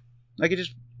launch. Like, it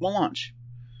just won't launch.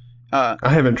 I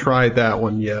haven't tried that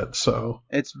one yet, so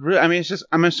it's really. I mean, it's just.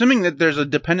 I'm assuming that there's a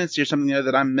dependency or something there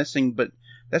that I'm missing, but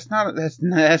that's not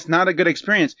a good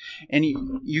experience. And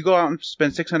you go out and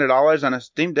spend $600 on a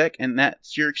Steam Deck, and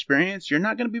that's your experience. You're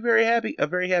not going to be a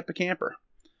very happy camper,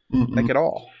 like at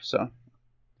all. So,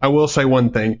 I will say one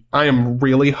thing. I am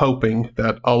really hoping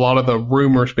that a lot of the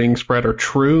rumors being spread are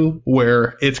true,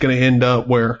 where it's going to end up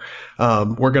where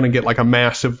we're going to get like a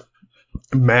massive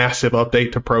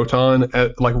update to Proton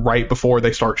like right before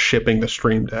they start shipping the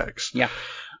Stream Decks. Yeah.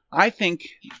 I think,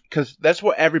 because that's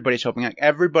what everybody's hoping. Like,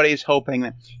 everybody's hoping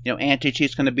that,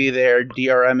 anti-cheat's going to be there,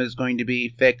 DRM is going to be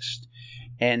fixed,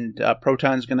 and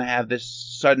Proton's going to have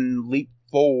this sudden leap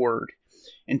forward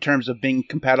in terms of being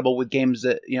compatible with games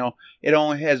that, it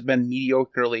only has been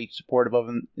mediocrely supportive of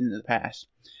in the past.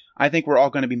 I think we're all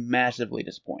going to be massively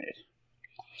disappointed.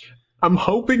 I'm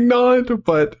hoping not,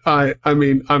 but I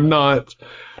mean, I'm not.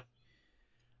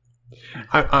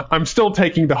 I'm still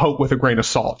taking the hope with a grain of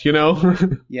salt,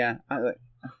 Yeah,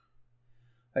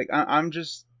 I'm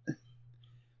just.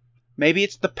 Maybe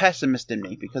it's the pessimist in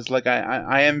me, because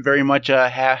I am very much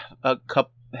a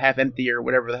cup half empty, or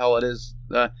whatever the hell it is.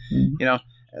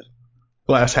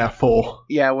 Glass half full.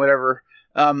 Yeah, whatever.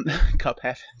 Cup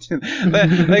half empty.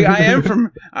 Like, I am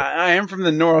from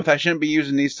the north. I shouldn't be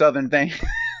using these southern things.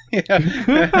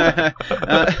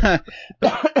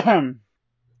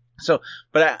 So,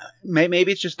 but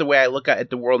maybe it's just the way I look at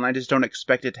the world, and I just don't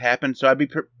expect it to happen. So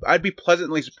I'd be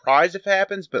pleasantly surprised if it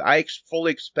happens, but I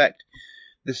fully expect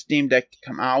the Steam Deck to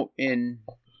come out in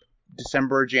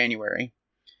December or January,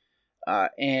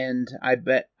 and I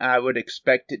bet I would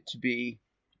expect it to be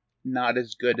not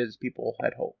as good as people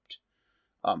had hoped,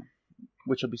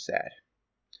 which will be sad,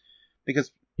 because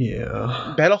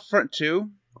Battlefront 2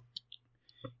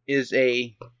 is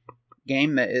a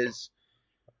game that is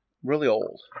really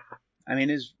old. I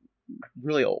mean, is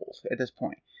really old at this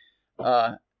point.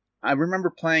 I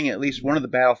remember playing at least one of the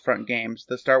Battlefront games,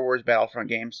 the Star Wars Battlefront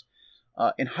games,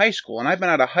 in high school, and I've been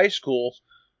out of high school,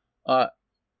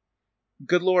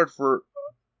 good Lord, for,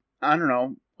 I don't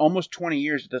know, almost 20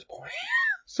 years at this point.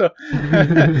 So,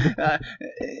 and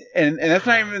that's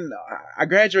not even. I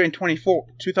graduated in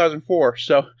 2004.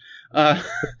 So,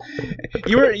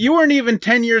 you weren't even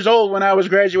 10 years old when I was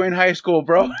graduating high school,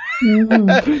 bro. I'm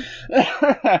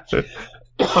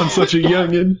such a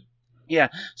youngin. Yeah.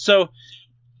 So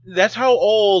that's how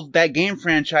old that game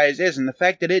franchise is, and the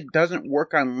fact that it doesn't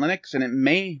work on Linux, and it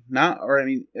may not, or I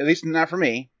mean, at least not for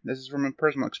me. This is from a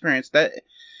personal experience. That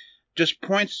just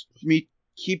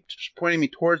keeps pointing me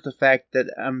towards the fact that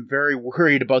I'm very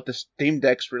worried about the Steam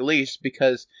Deck's release,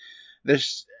 because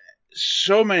there's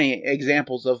so many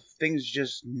examples of things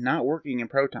just not working in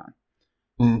Proton.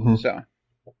 Mm-hmm. So,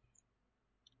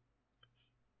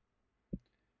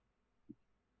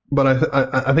 but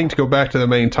I think, to go back to the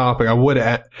main topic, I would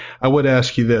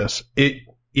ask you this: do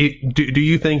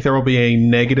you think there will be a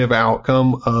negative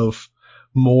outcome of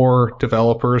more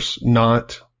developers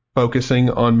not focusing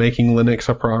on making Linux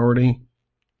a priority?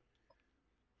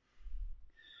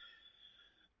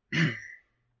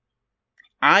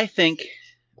 I think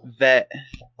that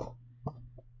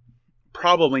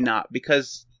probably not,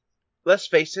 because let's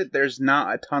face it, there's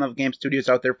not a ton of game studios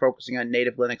out there focusing on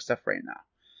native Linux stuff right now.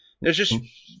 There's just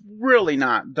really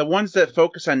not. The ones that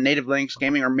focus on native Linux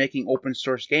gaming are making open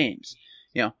source games.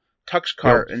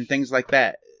 Tuxcart and things like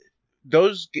that.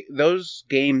 Those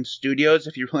game studios,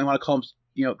 if you really want to call them,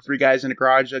 three guys in a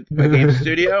garage, a game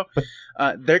studio,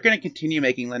 they're going to continue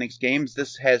making Linux games.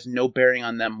 This has no bearing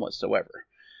on them whatsoever.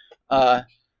 The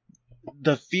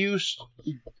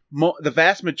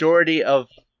vast majority of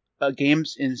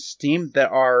games in Steam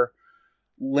that are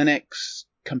Linux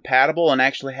compatible and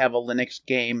actually have a Linux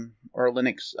game or a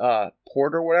Linux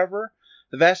port or whatever,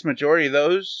 the vast majority of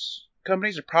those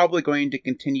companies are probably going to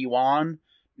continue on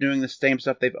doing the same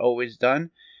stuff they've always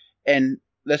done. And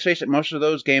let's face it, most of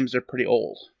those games are pretty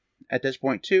old at this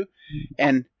point too.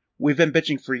 And we've been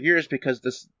bitching for years because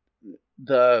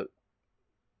the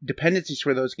dependencies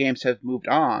for those games have moved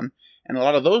on, and a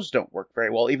lot of those don't work very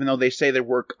well, even though they say they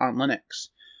work on Linux.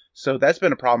 So that's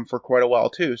been a problem for quite a while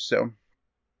too. So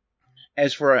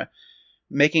as for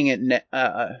making it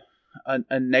a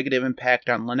negative impact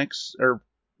on Linux or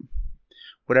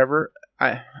whatever,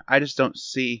 I just don't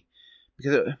see,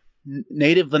 because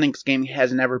native Linux gaming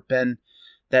has never been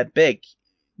that big.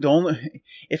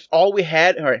 If all we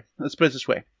had, all right, let's put it this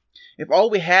way: if all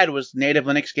we had was native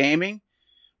Linux gaming,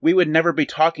 we would never be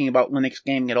talking about Linux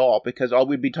gaming at all, because all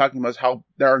we'd be talking about is how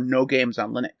there are no games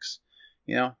on Linux.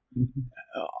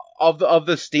 Of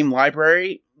the Steam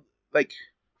library, like,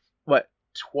 what,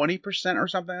 20% or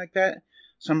something like that?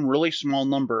 Some really small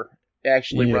number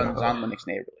actually runs on Linux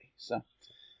natively. So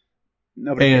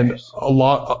nobody cares. A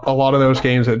lot of those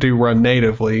games that do run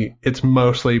natively, it's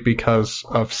mostly because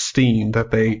of Steam that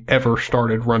they ever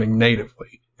started running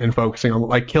natively and focusing on,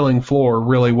 like, Killing Floor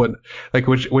really wouldn't, like,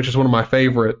 which is one of my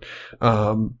favorite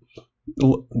Linux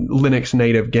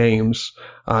native games.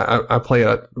 I play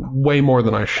it way more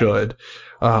than I should.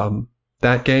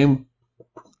 That game,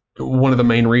 one of the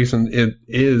main reasons it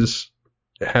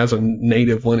has a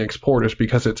native Linux port is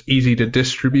because it's easy to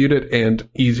distribute it and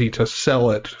easy to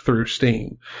sell it through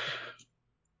Steam.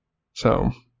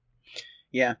 So,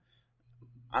 yeah,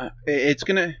 it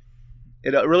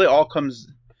really all comes.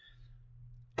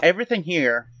 Everything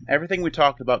we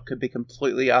talked about could be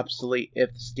completely obsolete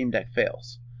if the Steam Deck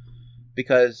fails,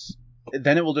 because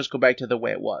then it will just go back to the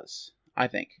way it was, I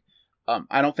think.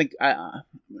 I don't think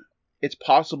it's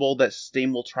possible that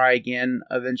Steam will try again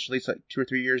eventually, it's like 2 or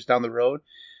 3 years down the road.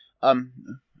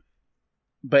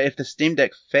 But if the Steam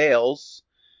Deck fails,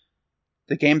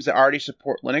 the games that already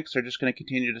support Linux are just going to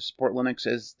continue to support Linux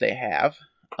as they have.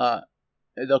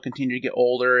 They'll continue to get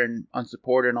older and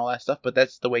unsupported and all that stuff, but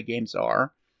that's the way games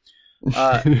are.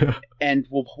 And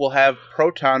we'll have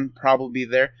Proton probably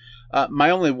there. My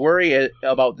only worry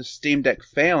about the Steam Deck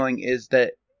failing is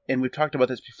that, and we've talked about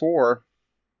this before,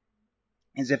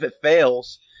 is if it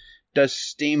fails, does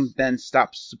Steam then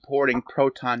stop supporting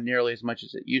Proton nearly as much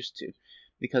as it used to?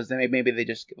 Because then maybe they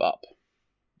just give up.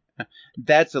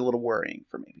 That's a little worrying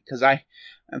for me, because I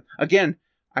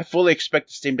fully expect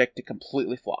the Steam Deck to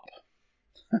completely flop.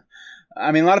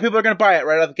 I mean, a lot of people are going to buy it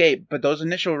right out of the gate, but those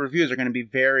initial reviews are going to be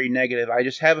very negative. I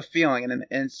just have a feeling, and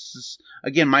it's just,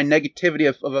 again, my negativity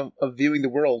of viewing the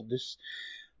world. Just,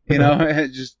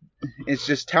 it's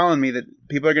just telling me that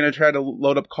people are going to try to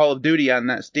load up Call of Duty on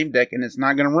that Steam Deck, and it's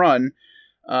not going to run,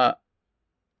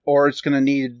 or it's going to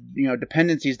need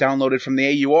dependencies downloaded from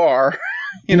the AUR,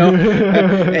 and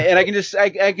I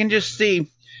can just see.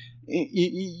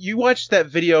 You watch that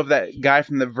video of that guy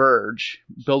from The Verge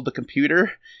build the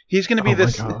computer. He's going to be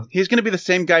He's going to be the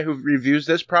same guy who reviews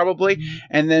this probably,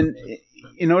 and then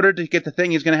in order to get the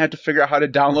thing, he's going to have to figure out how to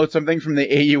download something from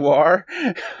the AUR.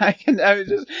 It's going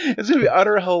to be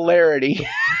utter hilarity.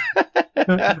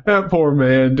 That poor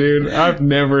man, dude. I've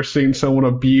never seen someone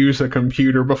abuse a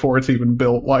computer before it's even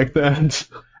built like that.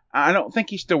 I don't think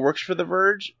he still works for The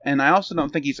Verge, and I also don't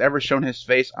think he's ever shown his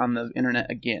face on the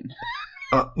internet again.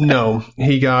 No,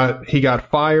 he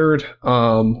got fired.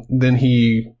 Then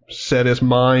he set his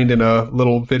mind in a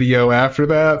little video after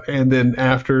that, and then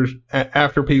after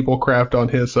people crapped on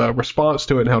his response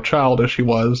to it and how childish he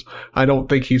was, I don't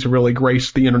think he's really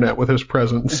graced the internet with his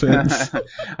presence since.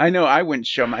 I know I wouldn't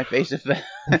show my face if that.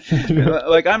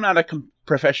 Like, I'm not a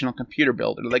professional computer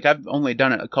builder. Like, I've only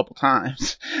done it a couple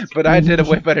times, but I did a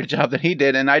way better job than he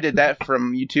did, and I did that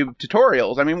from YouTube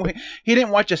tutorials. I mean, he didn't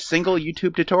watch a single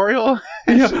YouTube tutorial.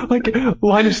 Yeah, like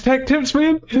Linus Tech Tips,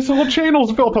 man. His whole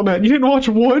channel's built on that. You didn't watch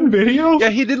one video?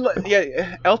 Yeah, he did.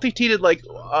 Yeah, LTT did like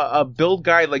a build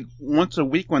guide like once a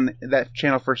week when that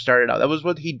channel first started out. That was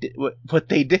what he did. What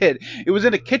they did. It was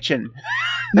in a kitchen.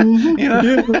 You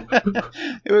know,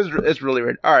 it's really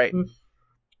weird. All right.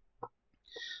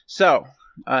 So,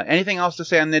 anything else to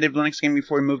say on Native Linux Gaming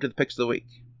before we move to the picks of the week?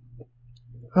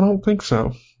 I don't think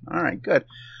so. All right, good.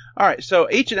 All right, so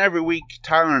each and every week,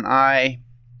 Tyler and I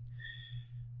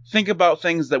think about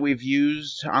things that we've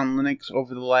used on Linux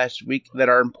over the last week that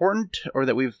are important or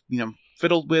that we've,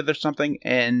 fiddled with or something,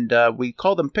 and we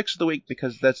call them picks of the week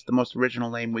because that's the most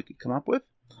original name we could come up with.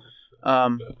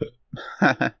 And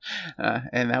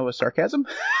that was sarcasm.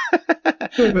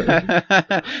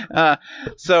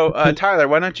 So, Tyler,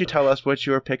 why don't you tell us what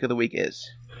your pick of the week is?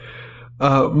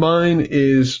 Mine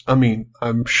is,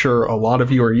 I'm sure a lot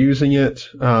of you are using it.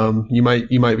 You might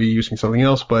be using something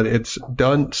else, but it's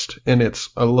Dunst, and it's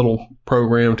a little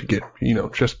program to get,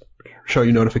 just show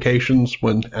you notifications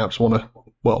when apps want to,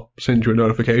 send you a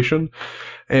notification.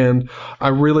 And I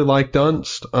really like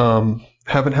Dunst.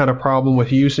 Haven't had a problem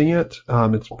with using it.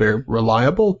 It's very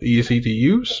reliable, easy to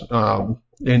use, and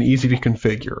easy to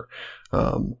configure.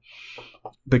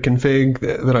 The config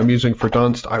that I'm using for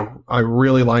Dunst, I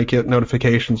really like it.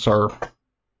 Notifications are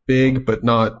big, but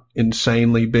not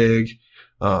insanely big.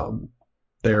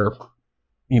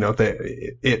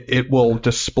 It will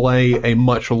display a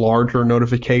much larger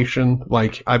notification.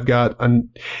 Like, I've got a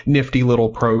nifty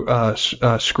little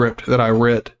script that I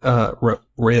read.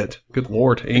 Good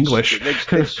Lord, English.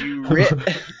 That you writ.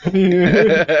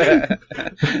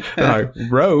 I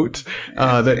wrote.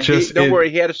 That just. Don't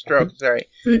worry, he had a stroke. Sorry.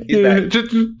 He's back.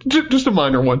 Just a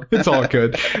minor one. It's all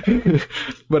good.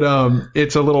 But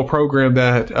it's a little program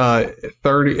that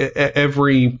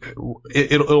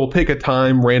it'll pick a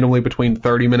time randomly between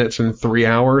 30 minutes and 3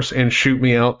 hours and shoot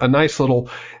me out a nice little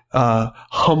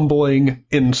humbling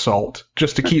insult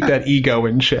just to keep that ego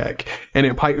in check, and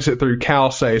it pipes it through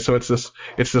CalSay, so it's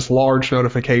this large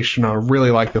notification. I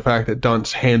really like the fact that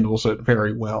Dunst handles it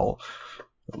very well.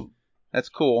 That's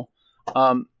cool.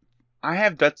 I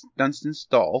have Dunst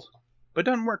installed, but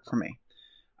it doesn't work for me.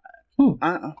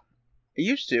 It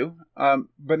used to,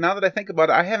 but now that I think about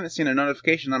it, I haven't seen a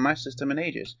notification on my system in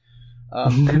ages.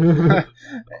 And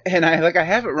I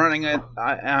have it running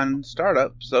on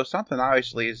startup, so something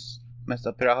obviously is messed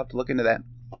up there. I'll have to look into that.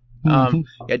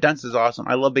 Yeah, Dunst is awesome.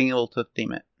 I love being able to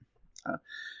theme it.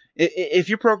 If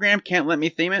your program can't let me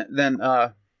theme it, then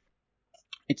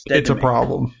it's dead. It's a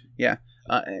problem. Yeah,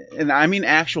 and I mean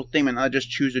actual theming, not just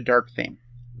choose a dark theme.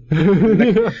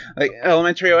 like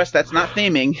Elementary OS, that's not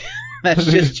theming. That's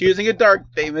just choosing a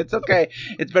dark theme. It's okay.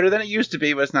 It's better than it used to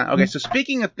be, but it's not. Okay, so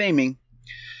speaking of theming,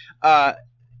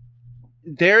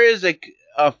 there is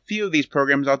a few of these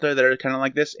programs out there that are kind of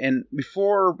like this, and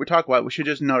before we talk about it, we should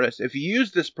just notice, if you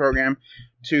use this program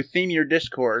to theme your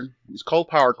Discord, it's called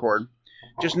PowerChord,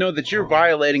 just know that you're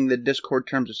violating the Discord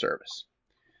terms of service.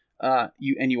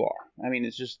 You are. I mean,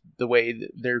 it's just the way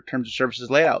their terms of service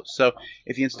is laid out. So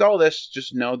if you install this,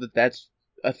 just know that that's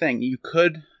a thing. You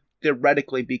could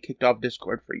theoretically be kicked off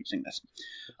Discord for using this.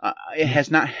 It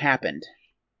has not happened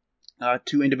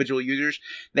to individual users.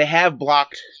 They have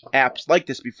blocked apps like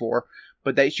this before,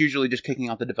 but that's usually just kicking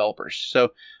out the developers.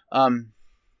 So,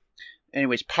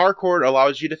 anyways, PowerChord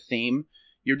allows you to theme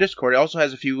your Discord. It also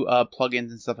has a few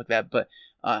plugins and stuff like that. But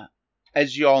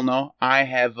as you all know, I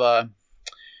have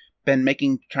been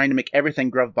trying to make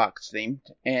everything Gruvbox themed,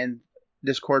 and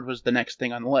Discord was the next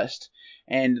thing on the list.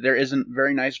 And there is a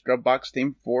very nice Grubbox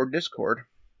theme for Discord.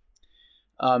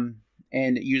 And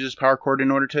it uses PowerChord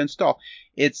in order to install.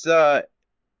 It's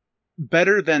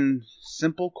better than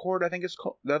SimpleChord, I think it's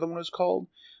called. The other one is called,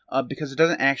 because it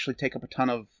doesn't actually take up a ton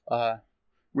of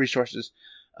resources.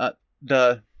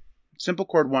 The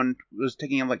SimpleChord one was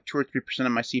taking up like 2 or 3%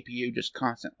 of my CPU just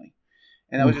constantly,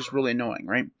 and that was just really annoying,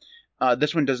 right?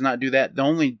 This one does not do that. The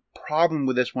only problem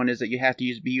with this one is that you have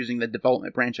to be using the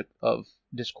development branch of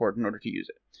Discord in order to use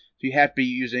it. So you have to be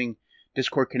using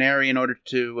Discord Canary in order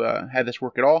to have this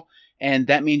work at all. And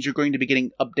that means you're going to be getting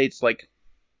updates like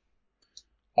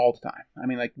all the time. I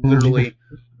mean, like literally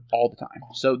all the time.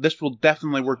 So this will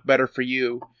definitely work better for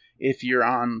you if you're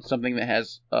on something that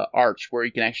has Arch, where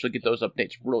you can actually get those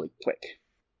updates really quick.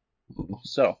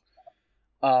 So,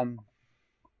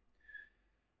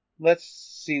 let's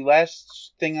see.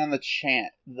 Last thing on the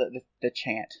chant. The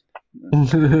chant.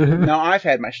 No, I've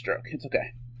had my stroke. It's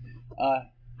okay.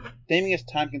 Theming is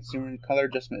time consuming. Color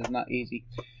adjustment is not easy.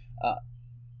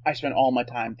 I spend all my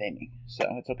time theming, so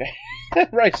it's okay.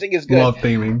 Writing is good. Love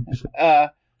theming. Uh,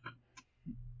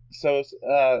 so,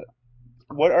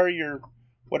 what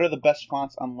are the best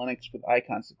fonts on Linux with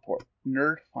icon support?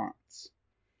 Nerd fonts.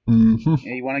 Mm-hmm.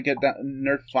 Yeah, you want to get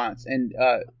nerd fonts, and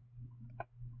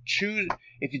choose.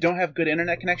 If you don't have good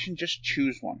internet connection, just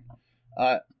choose one.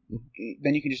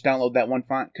 Then you can just download that one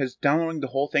font, because downloading the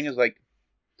whole thing is like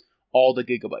all the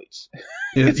gigabytes.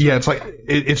 It's like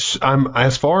I'm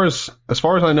as far as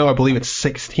I know, I believe it's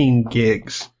 16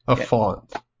 gigs of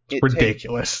font. It's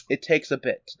ridiculous. It takes a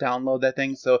bit to download that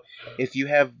thing. So if you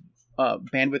have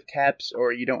bandwidth caps,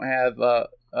 or you don't have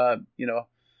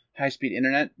high speed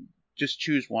internet, just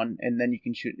choose one, and then you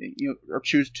can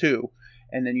choose two,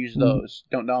 and then use those.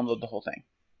 Don't download the whole thing.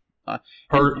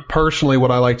 Personally,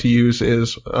 what I like to use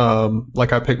is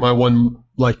like I pick my one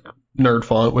like nerd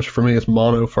font, which for me is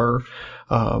Monofur,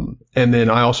 and then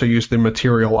I also use the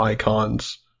Material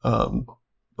Icons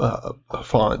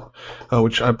font,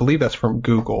 which I believe that's from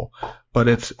Google, but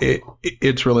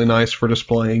it's really nice for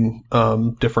displaying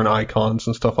different icons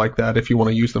and stuff like that if you want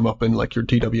to use them up in like your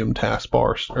DWM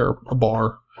taskbar or a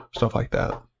bar, stuff like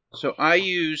that. So I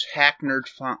use Hack Nerd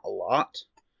font a lot.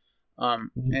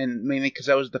 And mainly because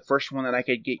that was the first one that I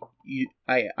could get.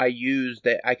 I used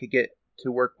that I could get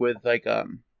to work with like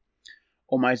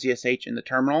OMyZSH in the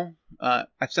terminal.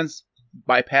 I've since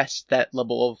bypassed that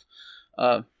level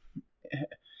of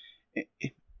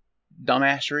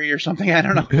dumbassery or something. I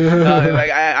don't know.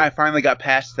 I finally got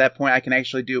past that point. I can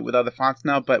actually do it with other fonts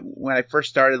now. But when I first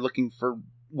started looking for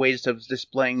ways of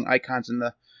displaying icons in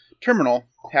the terminal,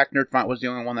 Hack Nerd font was the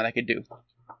only one that I could do.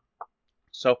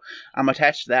 So I'm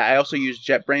attached to that. I also use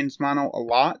JetBrains Mono a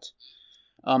lot.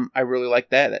 I really like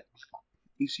that.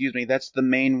 Excuse me. That's the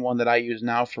main one that I use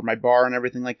now for my bar and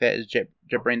everything like that is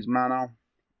JetBrains Mono.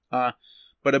 But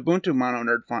Ubuntu Mono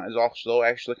Nerd font is also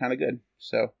actually kind of good.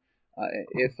 So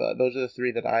if those are the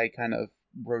three that I kind of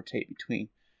rotate between.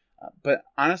 But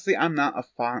honestly, I'm not a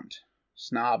font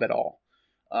snob at all.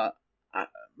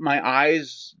 My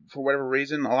eyes, for whatever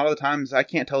reason, a lot of the times I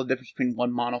can't tell the difference between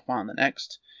one mono font and the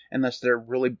next unless they're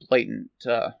really blatant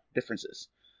differences.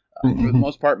 For the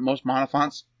most part, most mono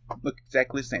fonts look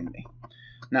exactly the same to me.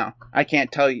 Now, I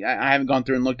can't tell you, I haven't gone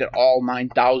through and looked at all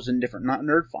 9,000 different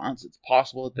nerd fonts. It's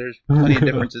possible that there's plenty of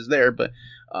differences there, but...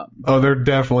 there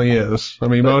definitely is. I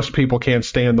mean, most people can't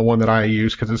stand the one that I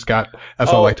use because it's got, as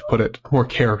I like to put it, more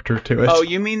character to it. Oh,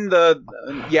 you mean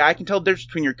yeah, I can tell the difference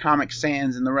between your Comic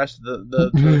Sans and the rest of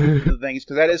the things,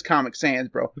 because that is Comic Sans,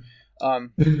 bro.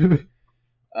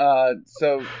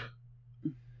 So,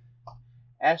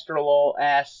 Astrolol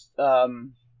asks,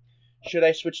 should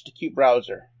I switch to Qt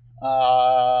Browser?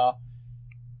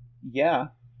 Yeah,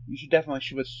 you should definitely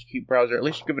switch to Qt Browser. At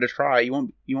least give it a try. You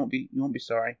won't be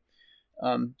sorry.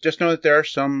 Just know that there are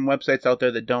some websites out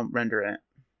there that don't render it,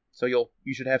 so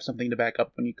you should have something to back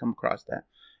up when you come across that.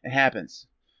 It happens,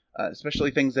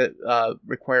 especially things that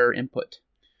require input,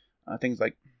 things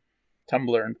like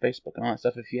Tumblr and Facebook and all that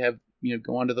stuff. If you have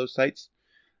go onto those sites,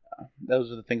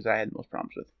 those are the things that I had the most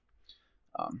problems with.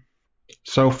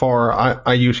 So far,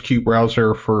 I use Qt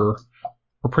Browser for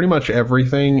pretty much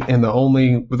everything, and the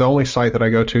only site that I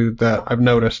go to that I've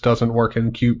noticed doesn't work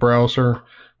in Qt Browser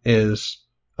is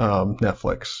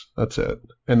Netflix. That's it,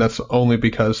 and that's only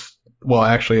because, well,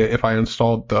 actually, if I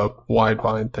installed the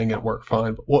Widevine thing, it worked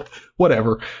fine. But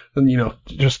whatever, and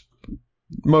just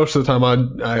most of the time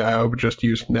I would just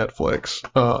use Netflix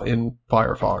in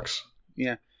Firefox.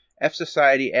 Yeah. F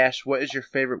Society asks, what is your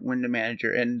favorite window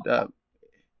manager? And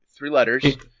 3 letters.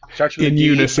 Starts with in a D,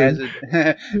 unison.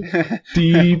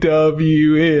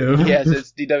 DWM. Yes,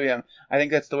 it's DWM. I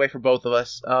think that's the way for both of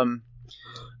us.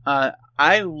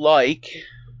 I like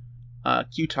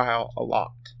Qtile a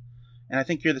lot, and I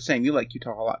think you're the same. You like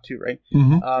Qtile a lot too, right?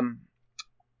 Mm-hmm.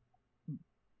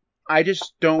 I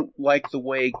just don't like the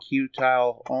way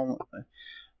Qtile only.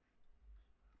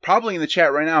 Probably in the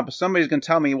chat right now, but somebody's going to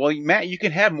tell me, well, Matt, you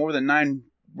can have more than 9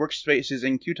 workspaces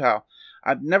in Qtile.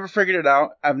 I've never figured it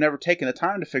out. I've never taken the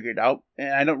time to figure it out,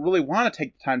 and I don't really want to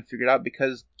take the time to figure it out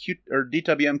because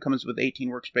DWM comes with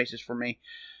 18 workspaces for me.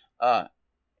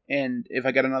 And if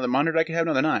I got another monitor, I could have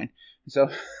another 9. So,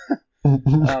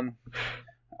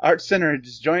 Art Center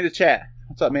just joined the chat.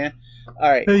 What's up, man?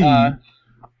 All right. Hey.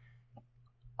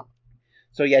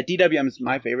 So yeah, DWM is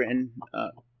my favorite, and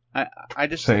I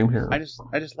just Same here. I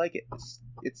just like it.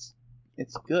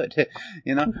 It's good,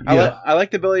 Yeah. I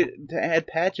like the ability to add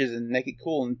patches and make it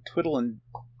cool and twiddle and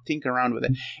tinker around with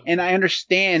it. And I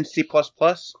understand C++,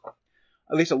 at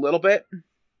least a little bit,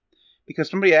 because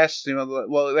somebody asks,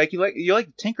 well, like you like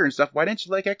to tinker and stuff. Why didn't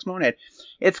you like Xmonad?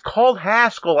 It's called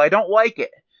Haskell. I don't like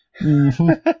it.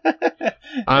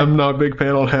 I'm not a big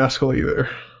fan on Haskell either.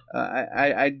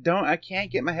 I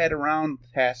can't get my head around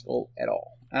Haskell at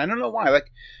all. And I don't know why.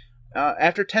 Like,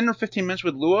 after 10 or 15 minutes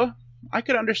with Lua, I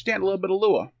could understand a little bit of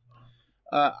Lua.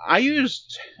 I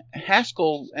used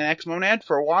Haskell and Xmonad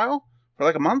for a while, for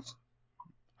like a month.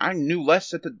 I knew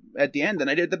less at the end than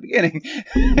I did at the beginning.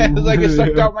 It was like it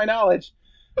sucked out my knowledge.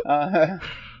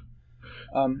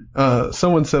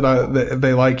 Someone said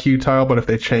they like Qtile, but if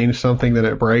they change something, then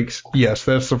it breaks. Yes,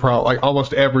 that's the problem. Like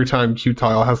almost every time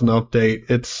Qtile has an update,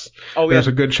 there's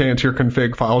a good chance your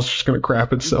config file is just going to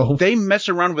crap itself. They mess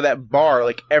around with that bar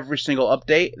like every single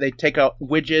update. They take out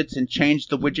widgets and change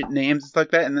the widget names and stuff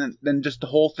like that, and then just the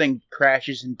whole thing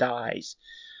crashes and dies.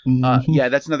 Yeah,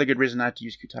 that's another good reason not to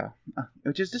use Qtile,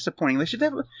 which is disappointing. They should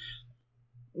have.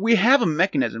 We have a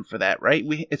mechanism for that, right?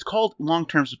 It's called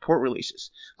long-term support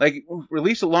releases. Like,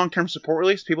 release a long-term support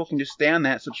release, people can just stay on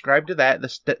that, subscribe to that,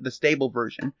 the stable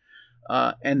version,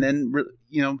 and then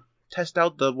test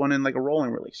out the one in like a rolling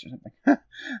release or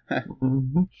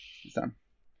something. So,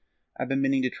 I've been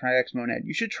meaning to try Xmonad.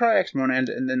 You should try Xmonad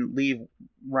and then leave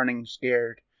running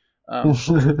scared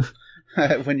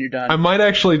when you're done. I might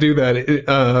actually do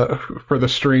that for the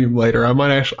stream later.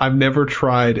 I've never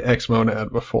tried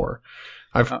Xmonad before.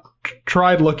 I've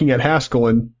tried looking at Haskell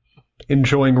and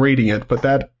enjoying reading it, but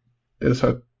that is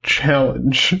a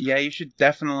challenge. Yeah, you should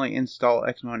definitely install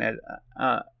Xmonad.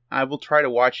 I will try to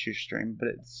watch your stream, but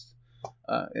it's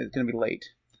going to be late.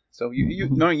 So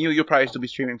knowing you'll probably still be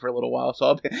streaming for a little while.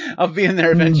 So I'll be in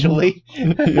there eventually.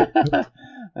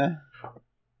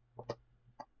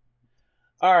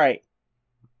 All right.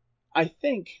 I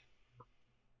think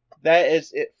that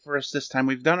is it for us this time.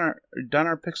 We've done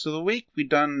our picks of the week. We've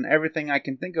done everything I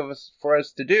can think of for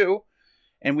us to do,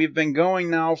 and we've been going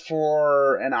now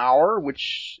for an hour,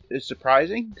 which is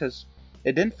surprising because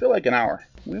it didn't feel like an hour.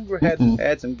 We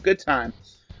had some good time.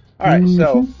 All right,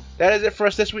 so that is it for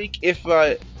us this week. If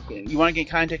you want to get in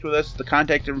contact with us, the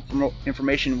contact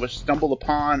information was stumbled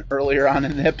upon earlier on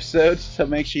in the episode, so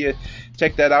make sure you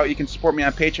check that out. You can support me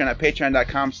on Patreon at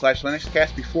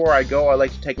patreon.com/LinuxCast. Before I go, I'd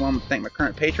like to take a moment to thank my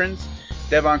current patrons: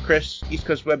 Devon, Chris, East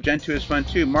Coast Web, Gen 2 is fun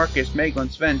too, Marcus, Meglin,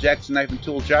 Sven, Jackson Knife and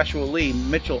Tool, Joshua Lee,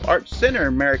 Mitchell, Art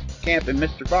Sinner, Merrick Camp, and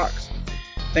Mr. Fox.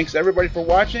 Thanks everybody for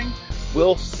watching.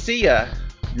 We'll see ya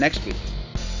next week.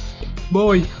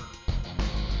 Bye.